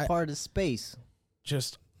 And What part of space?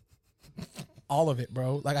 just all of it,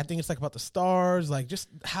 bro. Like, I think it's like about the stars, like just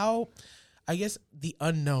how, I guess, the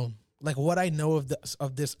unknown. Like, what I know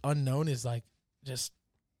of this unknown is like just,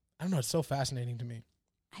 I don't know. It's so fascinating to me.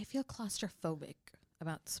 I feel claustrophobic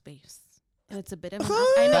about space. And it's a bit of I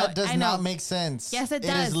know. That does not make sense. Yes, it It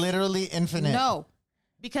does. is literally infinite. No.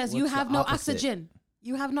 Because you What's the have no opposite? oxygen.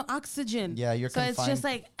 You have no oxygen. Yeah, you're So it's just confined,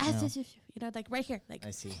 like, yeah. you know, like right here. Like,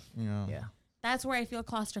 I see. You know. Yeah. that's where I feel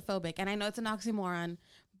claustrophobic. And I know it's an oxymoron,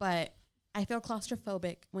 but I feel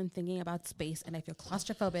claustrophobic when thinking about space. And I feel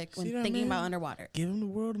claustrophobic when See that, thinking man? about underwater. Give them the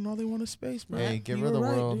world and all they want is space, bro. Hey, give You her the were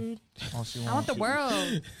right, world. dude. All she I want wants. the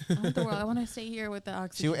world. I want the world. I want to stay here with the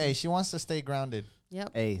oxygen. She wants to stay grounded.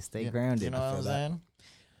 Yep. Hey, stay You- grounded. You know what I'm feel that. saying?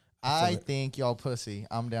 I I feel it. think y'all pussy.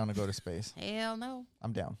 I'm down to go to space. Hell no.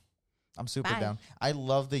 I'm down. I'm super Bye. down. I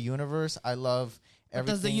love the universe. I love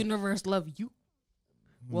everything. Does the universe love you?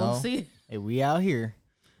 We'll No. see. Hey, we out here.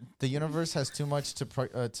 The universe has too much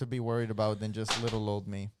to be worried about than just little old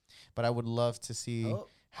me. But I would love to see Oh.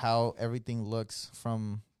 how everything looks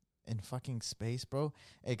from in fucking space, bro.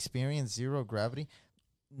 Experience zero gravity.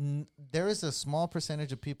 There is a small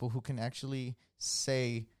percentage of people who can actually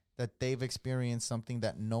say that they've experienced something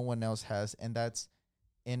that no one else has, and that's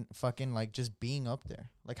in fucking like just being up there.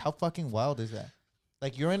 Like, how fucking wild is that?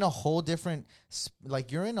 Like, you're in a whole different,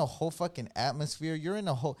 you're in a whole fucking atmosphere. You're in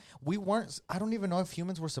a whole, I don't even know if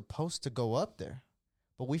humans were supposed to go up there,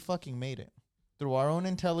 but we fucking made it. Through our own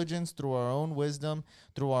intelligence, through our own wisdom,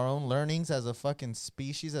 through our own learnings as a fucking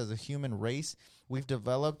species, as a human race, we've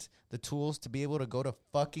developed the tools to be able to go to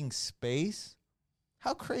fucking space.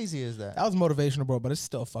 How crazy is that? That was motivational, bro, but it's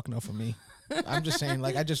still fucking up for me. I'm just saying,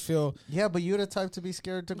 like, I just feel Yeah, but you're the type to be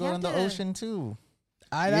scared to go You in the have to- ocean too.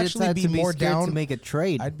 I'd You're the actually type be to more scared down. to make a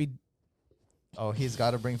trade. I'd be. Oh, he's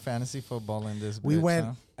got to bring fantasy football in this. We bitch, went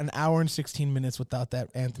huh? an hour and 16 minutes without that,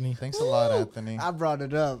 Anthony. Thanks a lot, Anthony. I brought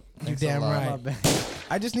it up. You Thanks a damn lot. right. My bad.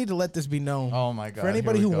 I just need to let this be known. Oh my god! For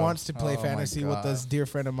anybody here who we go. wants to play Oh my fantasy with God. us, dear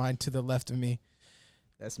friend of mine to the left of me,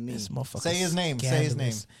 That's me. this motherfucker. Say his name, say his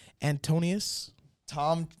scandalous. Antonius.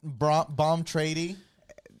 Tom Bomb Trady.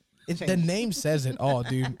 The name says it all,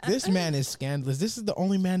 dude. This man is scandalous. This is the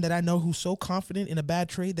only man that I know who's so confident in a bad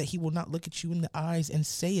trade that he will not look at you in the eyes and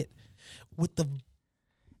say it with the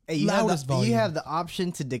Hey, you have, loudest the, volume. you have the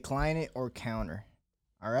option to decline it or counter.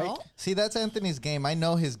 All right. Oh. See, that's Anthony's game. I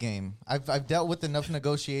know his game. I've dealt with enough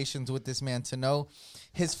negotiations with this man to know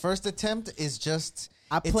his first attempt is just.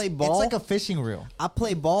 I play It's ball. like a fishing reel. I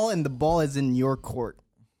play ball, and the ball is in your court.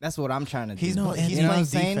 That's what I'm trying to do. He's No, he's you know what playing I'm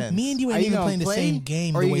saying? defense. Me and you Are ain't you even gonna playing the play, same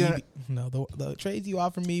game. or The you way gonna- the trades you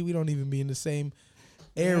offer me, we don't even be in the same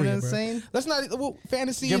know area. what I'm bro. saying? Let's not. Well,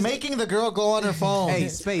 fantasy. You're is, making the girl go on her phone. Hey,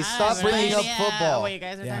 space. Stop I bringing have up no idea football. What you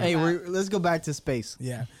guys are Yeah. talking Hey, about. let's go back to space.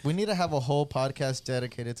 Yeah, We need to have a whole podcast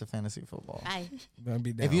dedicated to fantasy football. Bye. I'm gonna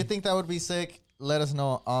be down. If you think that would be sick, let us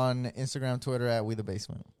know on Instagram, Twitter at We the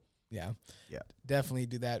Basement. Yeah. Yeah. Definitely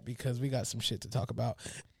do that because we got some shit to talk about.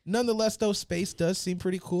 Nonetheless, though, space does seem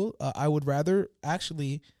pretty cool. I would rather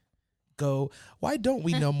actually go. Why don't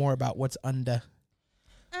we know more about what's under?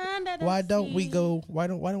 Under the Why don't we sea. go? Why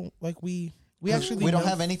don't like we actually We don't know-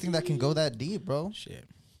 have anything that can go that deep, bro. shit.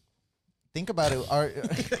 Think about it.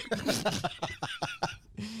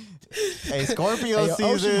 Hey, Scorpio Hey, yo,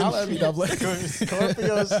 Ocean, season. holla at me, Dublin.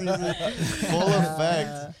 Scorpio season. Full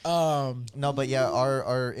effect. No, but yeah,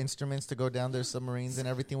 our instruments to go down there, submarines and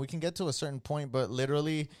everything. We can get to a certain point, but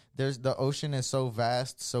literally, the ocean is so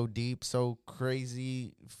vast, so deep, so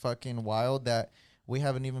crazy, fucking wild that we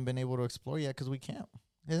haven't even been able to explore yet because we can't.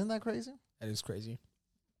 Isn't that crazy? That is crazy.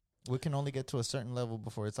 We can only get to a certain level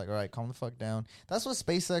before it's like, all right, calm the fuck down. That's what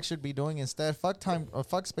SpaceX should be doing instead. Fuck time or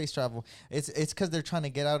fuck space travel. It's because they're trying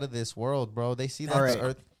to get out of this world, bro. They see that All right. the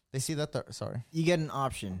Earth. They see that the sorry. You get an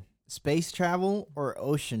option: space travel or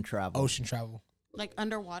ocean travel. Ocean travel. Like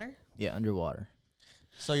underwater? Yeah, underwater.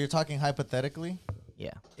 So you're talking hypothetically.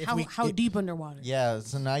 Yeah, If How we- how if- deep underwater? Yeah.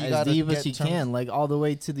 So now you as got to deep get as you terms can, like all the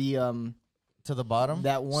way to the to the bottom.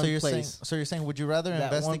 that one so you're place. Saying, so you're saying, would you rather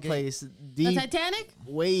that one investigate? place The deep, Titanic?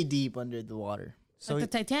 way deep under the water. So Like the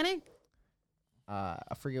Titanic? I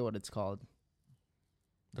forget what it's called.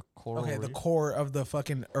 The coral Okay, the reef? core of the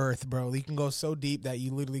fucking Earth, bro. You can go so deep that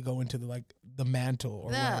you literally go into the mantle or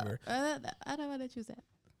whatever. I don't want to choose that.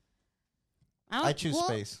 I choose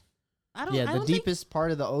space. I don't. Yeah, I the don't think- deepest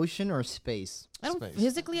part of the ocean or space. I don't Space.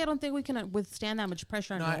 physically. I don't think we can withstand that much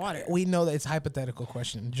pressure No, underwater. we know that it's a hypothetical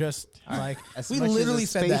question. Just like As we much literally as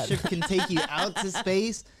a said that. spaceship can take you out to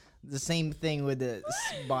space. The same thing with the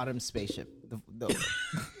bottom spaceship. The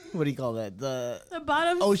what do you call that? The The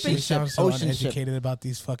bottom Ocean We space. ship. sound so Ocean ship. uneducated about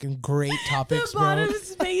these fucking great The topics, bro. bottom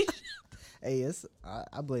space. hey,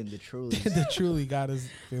 I blame the truly The truly got us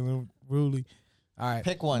feeling ruly. All right,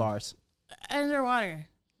 Pick one. bars. Underwater.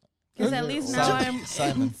 Because at least now Simon. I'm.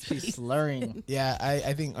 Simon. She's slurring. yeah,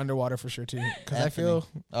 I think underwater for sure too. Because I Anthony. feel.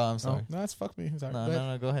 Oh, I'm Oh, sorry. no, that's fuck me. Sorry. No, Go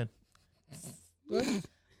no, ahead. no. Go ahead.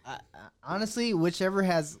 Honestly, whichever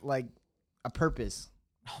has like a purpose.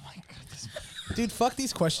 Oh my goodness. Dude, fuck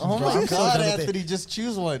these questions, Oh bro. my I'm so God, done with it. Anthony, just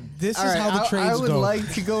choose one. This All is right, how the trades I would go.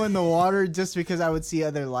 like to go in the water just because I would see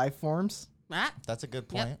other life forms. Ah, That's a good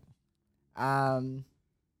Yep. point.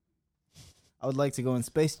 I would like to go in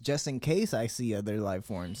space just in case I see other life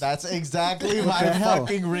forms. That's exactly my the hell?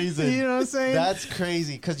 fucking reason. You know what I'm saying? That's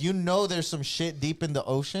crazy because you know there's some shit deep in the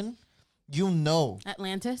ocean. You know,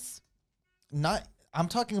 Atlantis. not. I'm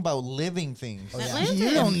talking about living things. Atlantis.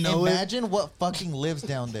 You don't know it. Imagine what fucking lives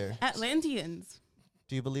down there. Atlanteans.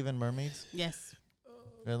 Do you believe in mermaids? Yes.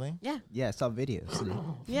 Really? Yeah. Yeah, I saw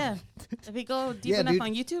videos. Yeah. If we go deep Yeah, enough dude.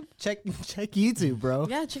 on YouTube, check YouTube, bro.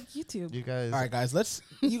 yeah, check YouTube. You guys. All right, guys.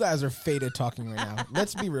 You guys are faded talking right now.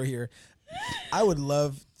 Let's be real here. I would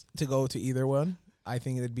love to go to either one. I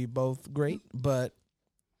think it'd be both great, but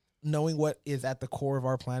knowing what is at the core of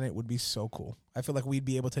our planet would be so cool. I feel like we'd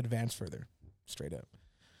be able to advance further, straight up.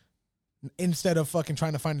 Instead of fucking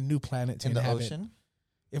trying to find a new planet to in the inhabit. ocean.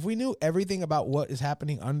 If we knew everything about what is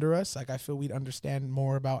happening under us, like I feel we'd understand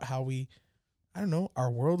more about how I don't know, our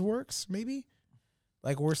world works. Maybe,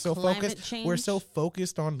 like we're so Climate focused. change. We're so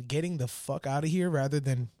focused on getting the fuck out of here rather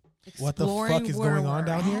than what the Exploring fuck is where going on we're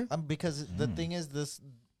down at. here. Because the thing is,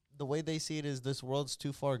 the way they see it is this world's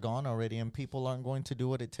too far gone already, and people aren't going to do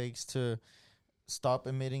what it takes to stop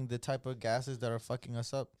emitting the type of gases that are fucking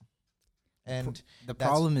us up. And The That's-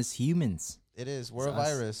 problem is humans. it is. We're a It's us.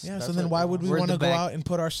 virus. Yeah. That's So then, what why they would we We're want to the go back- out and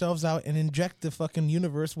put ourselves out and inject the fucking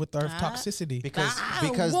universe with our toxicity? because Ah,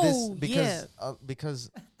 because whoa, because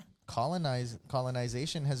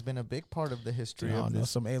colonization has been a big part of the history Oh, of no, this.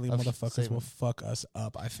 some alien of motherfuckers saving. will fuck us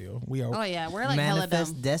up. I feel we are. Oh yeah, we're like hella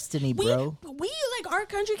Manifest dumb. destiny, bro. We like our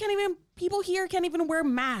country can't even. People here can't even wear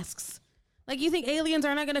masks. Like you think aliens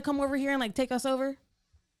are not gonna come over here and like take us over?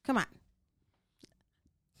 Come on.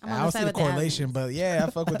 I'm on I the don't side see the with the correlation, but yeah, I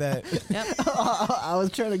fuck with that. Yep. I was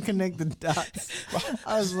trying to connect the dots.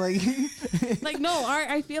 I was like, Like no,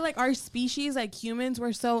 I feel like our species, like humans,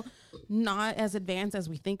 we're so not as advanced as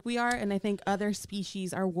we think we are, and I think other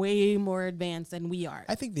species are way more advanced than we are.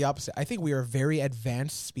 I think the opposite. I think we are a very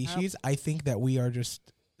advanced species. I think that we are just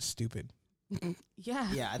stupid.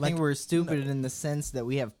 Yeah. yeah, I Like, think we're stupid in the sense that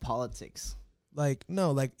we have politics. Like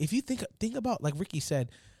no, like if you think about like Ricky said,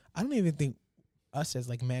 I don't even think us as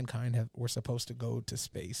like mankind we're supposed to go to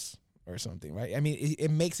space or something, right? I mean,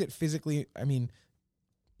 it makes it physically. I mean,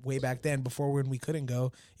 way back then, before when we couldn't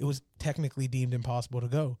go, it was technically deemed impossible to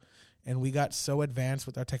go, and we got so advanced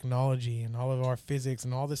with our technology and all of our physics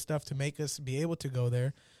and all this stuff to make us be able to go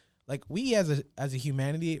there. Like we as a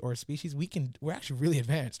humanity or a species, we're actually really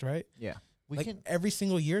advanced, right? Yeah. We like can every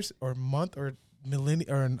single year or month or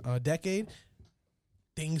millennium or a decade,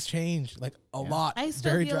 things change like a lot, I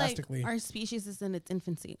still very feel drastically. like our species is in its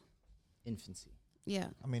infancy. Infancy. Yeah.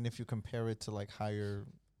 I mean, if you compare it to like higher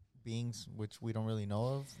beings, which we don't really know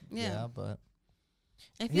of, Yeah. but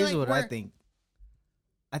I feel Here's like what I we're- think.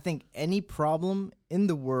 I think any problem in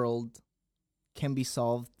the world can be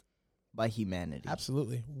solved by humanity.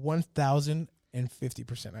 Absolutely,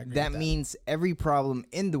 1,050%. I agree. That with means every problem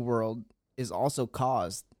in the world is also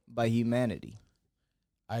caused by humanity.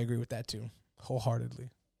 I agree with that too, wholeheartedly.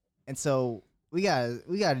 And so we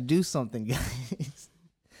gotta do something, guys.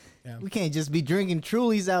 Yeah. We can't just be drinking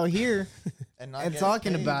Trulies out here and not and get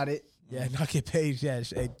talking paid. about it. Yeah, not get paid. Yeah,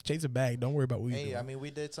 hey, chase a bag. Don't worry about what you Hey, do. I mean,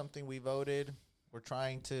 we did something. We voted. We're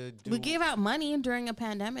trying to do. we gave out money during a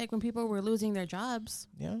pandemic when people were losing their jobs.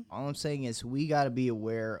 Yeah, All I'm saying is we gotta be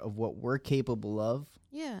aware of what we're capable of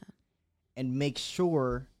Yeah. and make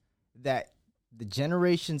sure that the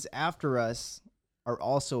generations after us are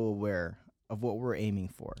also aware of what we're aiming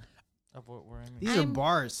for. of what we're aiming. These are I'm-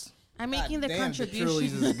 bars. I'm making the Damn, the contribution.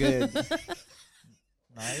 Trulies is good.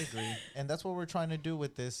 No, I agree, and that's what we're trying to do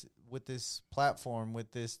with this platform,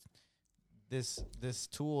 with this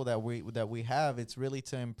tool that we have. It's really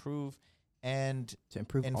to improve and To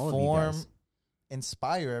improve all of inform, you guys.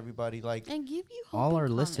 inspire everybody. Like, And give you hope All and our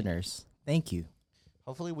comment. listeners. Thank you.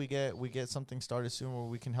 hopefully we get something started soon where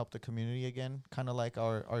we can help the community again, kind of like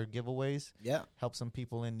our giveaways, Yeah. help some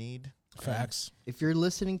people in need. Facts. If you're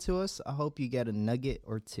listening to us, I hope you get a nugget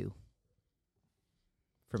or two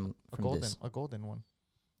from this. A golden one.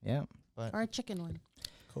 Yeah. Or a chicken one.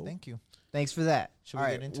 Cool. Thank you. Thanks for that. Should All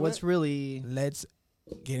we right, get into what's it? really? Let's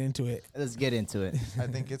get into it. Let's get into it. I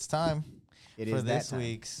think it's time It for is this that time.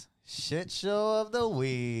 week's shit show of the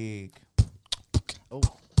week. Oh,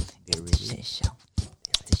 there it is. Shit show.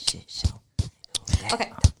 It's the shit show.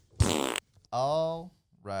 Okay. All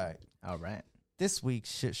right. All right. This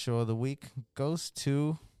week's shit show of the week goes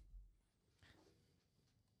to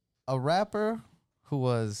a rapper who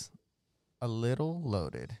was a little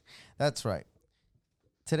loaded. That's right.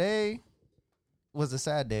 Today was a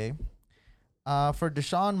sad day for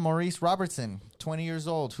Deshaun Maurice Robertson, 20 years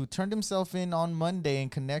old, who turned himself in on Monday in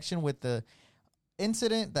connection with the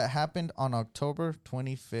incident that happened on October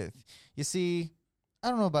 25th. You see, I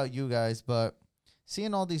don't know about you guys, but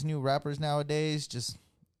seeing all these new rappers nowadays just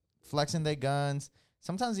flexing their guns,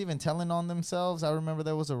 sometimes even telling on themselves. I remember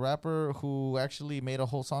there was a rapper who actually made a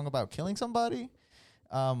whole song about killing somebody.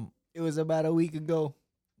 It was about a week ago.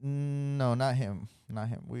 No, not him. Not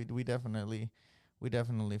him. We definitely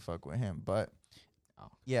fuck with him. But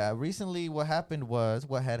yeah, recently what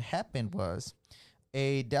had happened was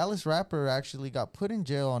a Dallas rapper actually got put in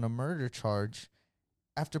jail on a murder charge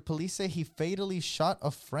after police say he fatally shot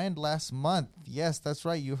a friend last month. Yes, that's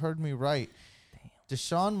right. You heard me right.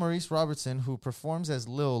 Deshaun Maurice Robertson, who performs as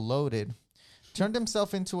Lil Loaded, turned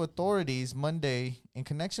himself into authorities Monday in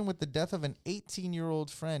connection with the death of an 18-year-old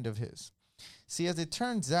friend of his. See, as it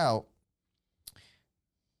turns out,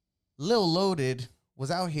 Lil Loaded was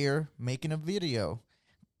out here making a video.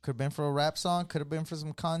 Could have been for a rap song, could have been for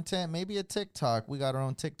some content, maybe a TikTok. We got our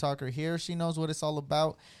own TikToker here. She knows what it's all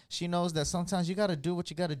about. She knows that sometimes you got to do what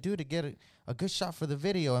you got to do to get a good shot for the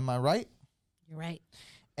video. Am I right? You're right.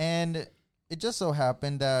 And it just so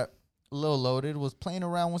happened that Lil Loaded was playing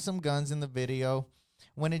around with some guns in the video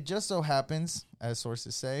when it just so happens, as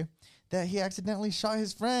sources say, that he accidentally shot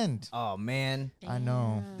his friend. Oh man, I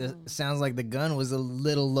know. sounds like the gun was a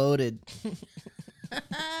little loaded.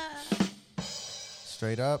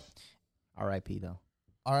 Straight up. R.I.P. though.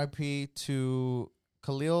 R.I.P. to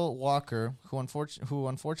Khalil Walker, who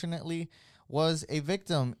unfortunately was a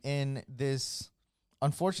victim in this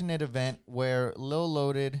unfortunate event where Lil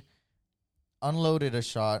Loaded unloaded a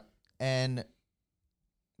shot, and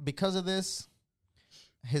because of this,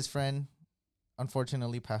 his friend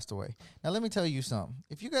unfortunately passed away. Now, let me tell you something.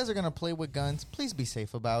 If you guys are going to play with guns, please be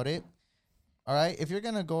safe about it. All right? If you're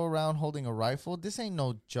going to go around holding a rifle, this ain't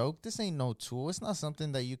no joke. This ain't no tool. It's not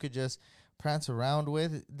something that you could just prance around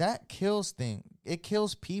with. That kills things. It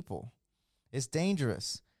kills people. It's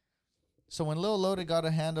dangerous. So when Lil Loaded got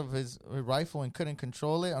a hand of his rifle and couldn't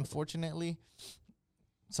control it, unfortunately,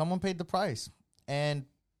 someone paid the price. And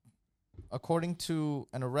according to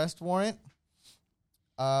an arrest warrant,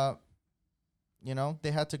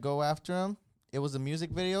 they had to go after him. It was a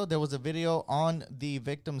music video. There was a video on the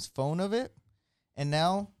victim's phone of it. And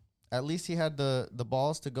now, at least he had the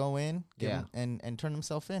balls to go in and turn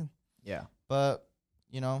himself in. Yeah. But,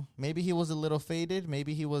 maybe he was a little faded.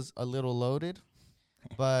 Maybe he was a little loaded.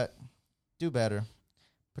 But do better.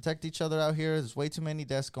 Protect each other out here. There's way too many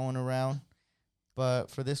deaths going around.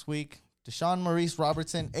 But for this week, Deshaun Maurice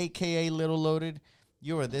Robertson, a.k.a. Little Loaded,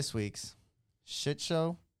 you are this week's shit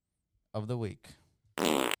show of the week.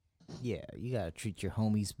 Yeah, you gotta treat your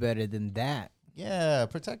homies better than that. Yeah,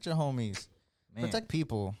 protect your homies. Man. Protect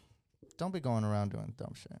people. Don't be going around doing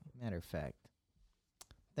dumb shit. Matter of fact.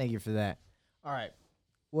 Thank you for that. All right.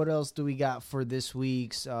 What else do we got for this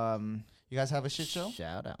week's You guys have a shit show?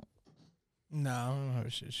 shout out? No, I don't have a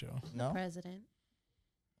shit show. No? President.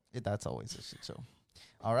 That's always a shit show.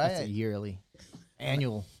 All That's a right. yearly.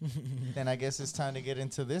 Annual. Then I guess it's time to get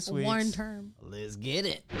into this A week's Warren term. Let's get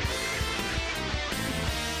it.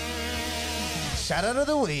 shout out of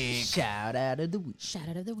the week. Shout out of the week. Shout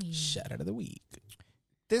out of the week. Shout out of the week.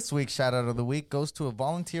 This week's shout out of the week goes to a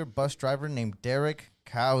volunteer bus driver named Derek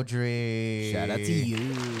Cowdrey. Shout out to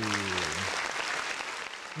you.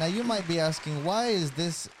 Now, you might be asking, why is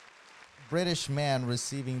this British man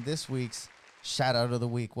receiving this week's shout out of the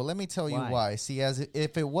week? Well, let me tell you why. See,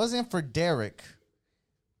 if it wasn't for Derek,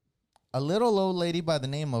 a little old lady by the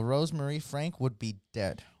name of Rosemary Frank would be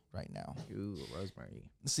dead right now. Ooh, Rosemary.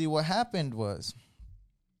 See, what happened was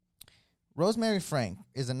Rosemary Frank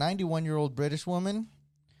is a 91-year-old British woman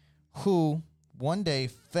who one day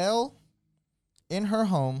fell in her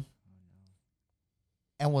home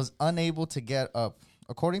and was unable to get up.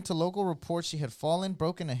 According to local reports, she had fallen,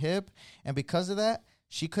 broken a hip, and because of that,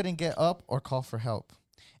 she couldn't get up or call for help.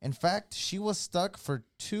 In fact, she was stuck for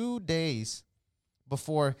 2 days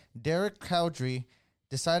before Derek Cowdrey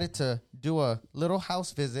decided to do a little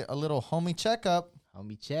house visit, a little homie checkup,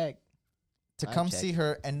 Homie, check. to Vibe come check. see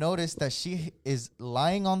her and notice that she is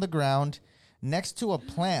lying on the ground next to a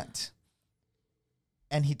plant.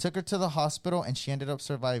 And he took her to the hospital and she ended up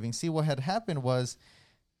surviving. See, what had happened was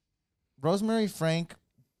Rosemary Frank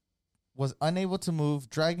was unable to move,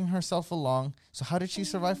 dragging herself along. So how did she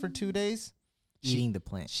survive for 2 days? Eating the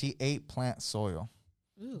plant. She ate plant soil.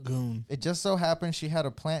 Goon. It just so happened she had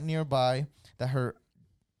a plant nearby that her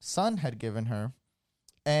son had given her.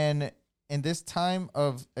 And in this time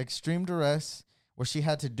of extreme duress, where she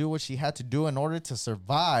had to do what she had to do in order to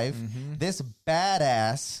survive, this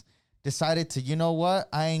badass decided to, you know what?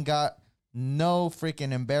 I ain't got no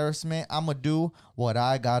freaking embarrassment. I'm going to do what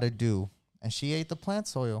I got to do. And she ate the plant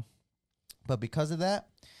soil. But because of that,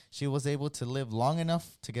 she was able to live long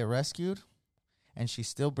enough to get rescued. And she's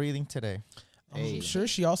still breathing today. Hey. I'm sure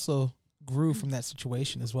she also grew from that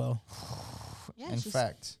situation as well. Yeah, In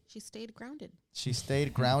fact, she stayed grounded. she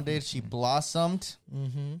stayed grounded. She blossomed.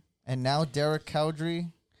 Mm-hmm. And now Derek Cowdrey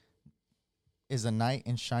is a knight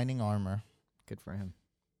in shining armor. Good for him.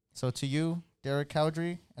 So to you, Derek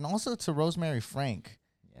Cowdrey, and also to Rosemary Frank,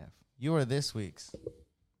 Yeah. you are this week's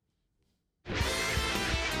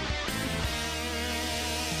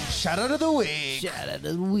shout out of the week. Shout out of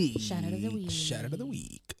the week. Shout out of the week. Shout out of the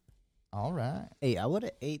week. All right. Hey, I would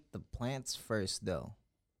have ate the plants first though,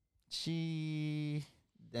 She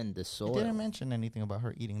then the you soil. didn't mention anything about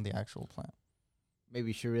her eating the actual plant.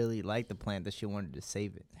 Maybe she really liked the plant that she wanted to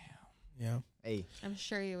save it. Yeah. Hey, I'm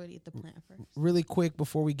sure you would eat the plant first. Really quick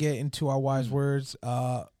before we get into our wise words,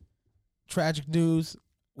 tragic news.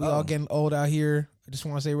 We all getting old out here. I just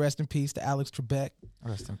want to say rest in peace to Alex Trebek.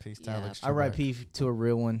 Rest in peace, to Yeah. Alex. Trebek. R.I.P. to a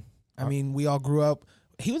real one. I mean, we all grew up.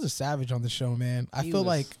 He was a savage on the show, man. I He feel was-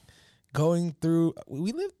 like going through.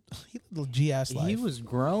 He lived a G-ass life. He was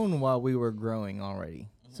grown while we were growing already,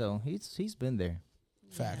 so he's been there.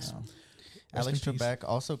 Facts. Yeah. Rest Alex in peace. Trebek,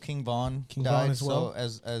 also King Von King died. Von as well.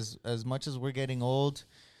 So as much as we're getting old,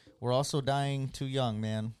 we're also dying too young,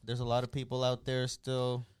 man. There's a lot of people out there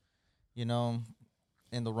still, you know,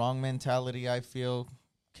 in the wrong mentality, I feel,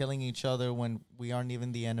 killing each other when we aren't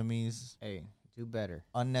even the enemies. Hey, do better.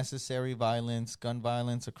 Unnecessary violence, gun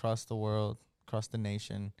violence across the world, across the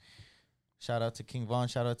nation. Shout out to King Von.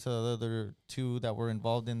 Shout out to the other two that were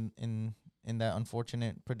involved in that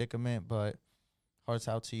unfortunate predicament. But hearts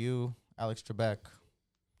out to you, Alex Trebek.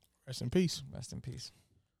 Rest in peace. Rest in peace.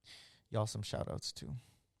 Y'all some shout outs too.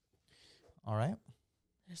 All right.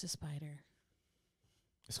 There's a spider.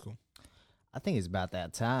 It's cool. I think it's about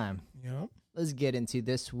that time. Yeah. Let's get into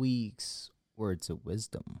this week's words of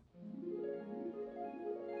wisdom.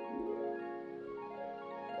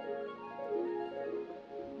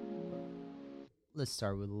 Let's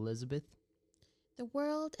start with Elizabeth. The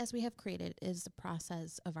world as we have created is the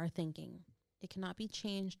process of our thinking. It cannot be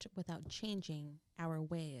changed without changing our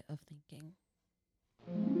way of thinking.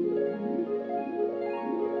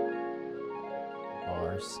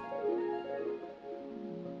 Bars.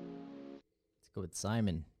 Let's go with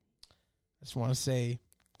Simon. I just want to say,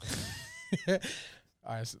 all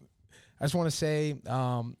right, I just want to say,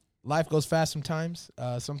 life goes fast sometimes.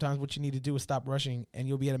 Sometimes what you need to do is stop rushing, and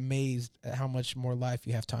you'll be amazed at how much more life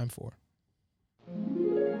you have time for.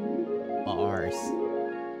 Bars.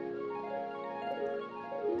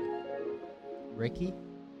 Ricky?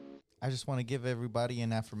 I just want to give everybody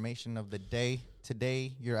an affirmation of the day.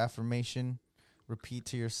 Today, your affirmation, repeat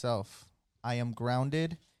to yourself. I am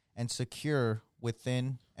grounded and secure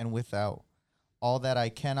within and without. All that I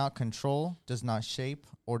cannot control does not shape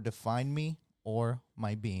or define me or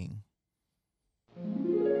my being.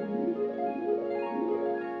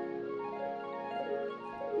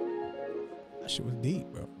 That shit was deep,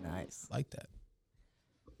 bro. Nice. Like that.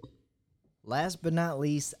 Last but not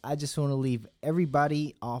least, I just want to leave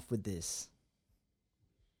everybody off with this.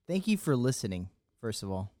 Thank you for listening, first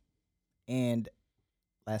of all. And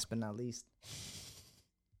last but not least,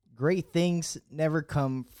 great things never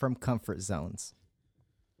come from comfort zones.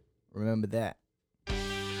 Remember that.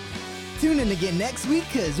 Tune in again next week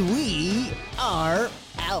because we are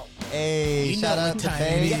out. Hey, You know shout what out to time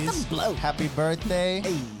Faye. it Get is. the blow. Happy birthday.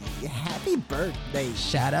 Hey, happy birthday.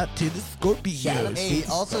 Shout out to the Scorpios. Shout out Hey,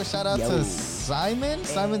 also shout out Yo. to Simon.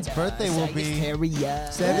 Simon's birthday will be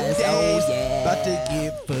Sagittarius. 7 Oh, days. yeah. About to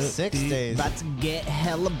get fucked 6 up. days. About to get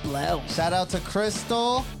hella blow. Shout out to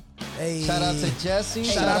Crystal. Hey. Shout out to Jesse.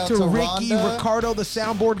 Shout out to Ricky, Rhonda. Ricardo, the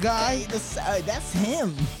soundboard guy. Hey, that's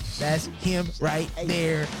him. That's him right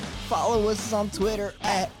there. Follow us on Twitter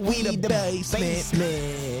at We the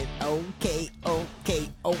Basement. Okay.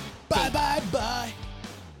 Bye, bye, bye.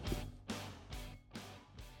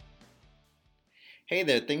 Hey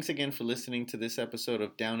there. Thanks again for listening to this episode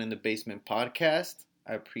of Down in the Basement podcast.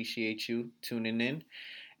 I appreciate you tuning in.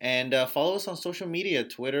 And follow us on social media,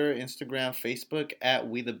 Twitter, Instagram, Facebook, at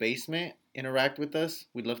We The Basement. Interact with us.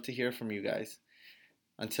 We'd love to hear from you guys.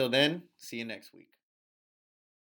 Until then, see you next week.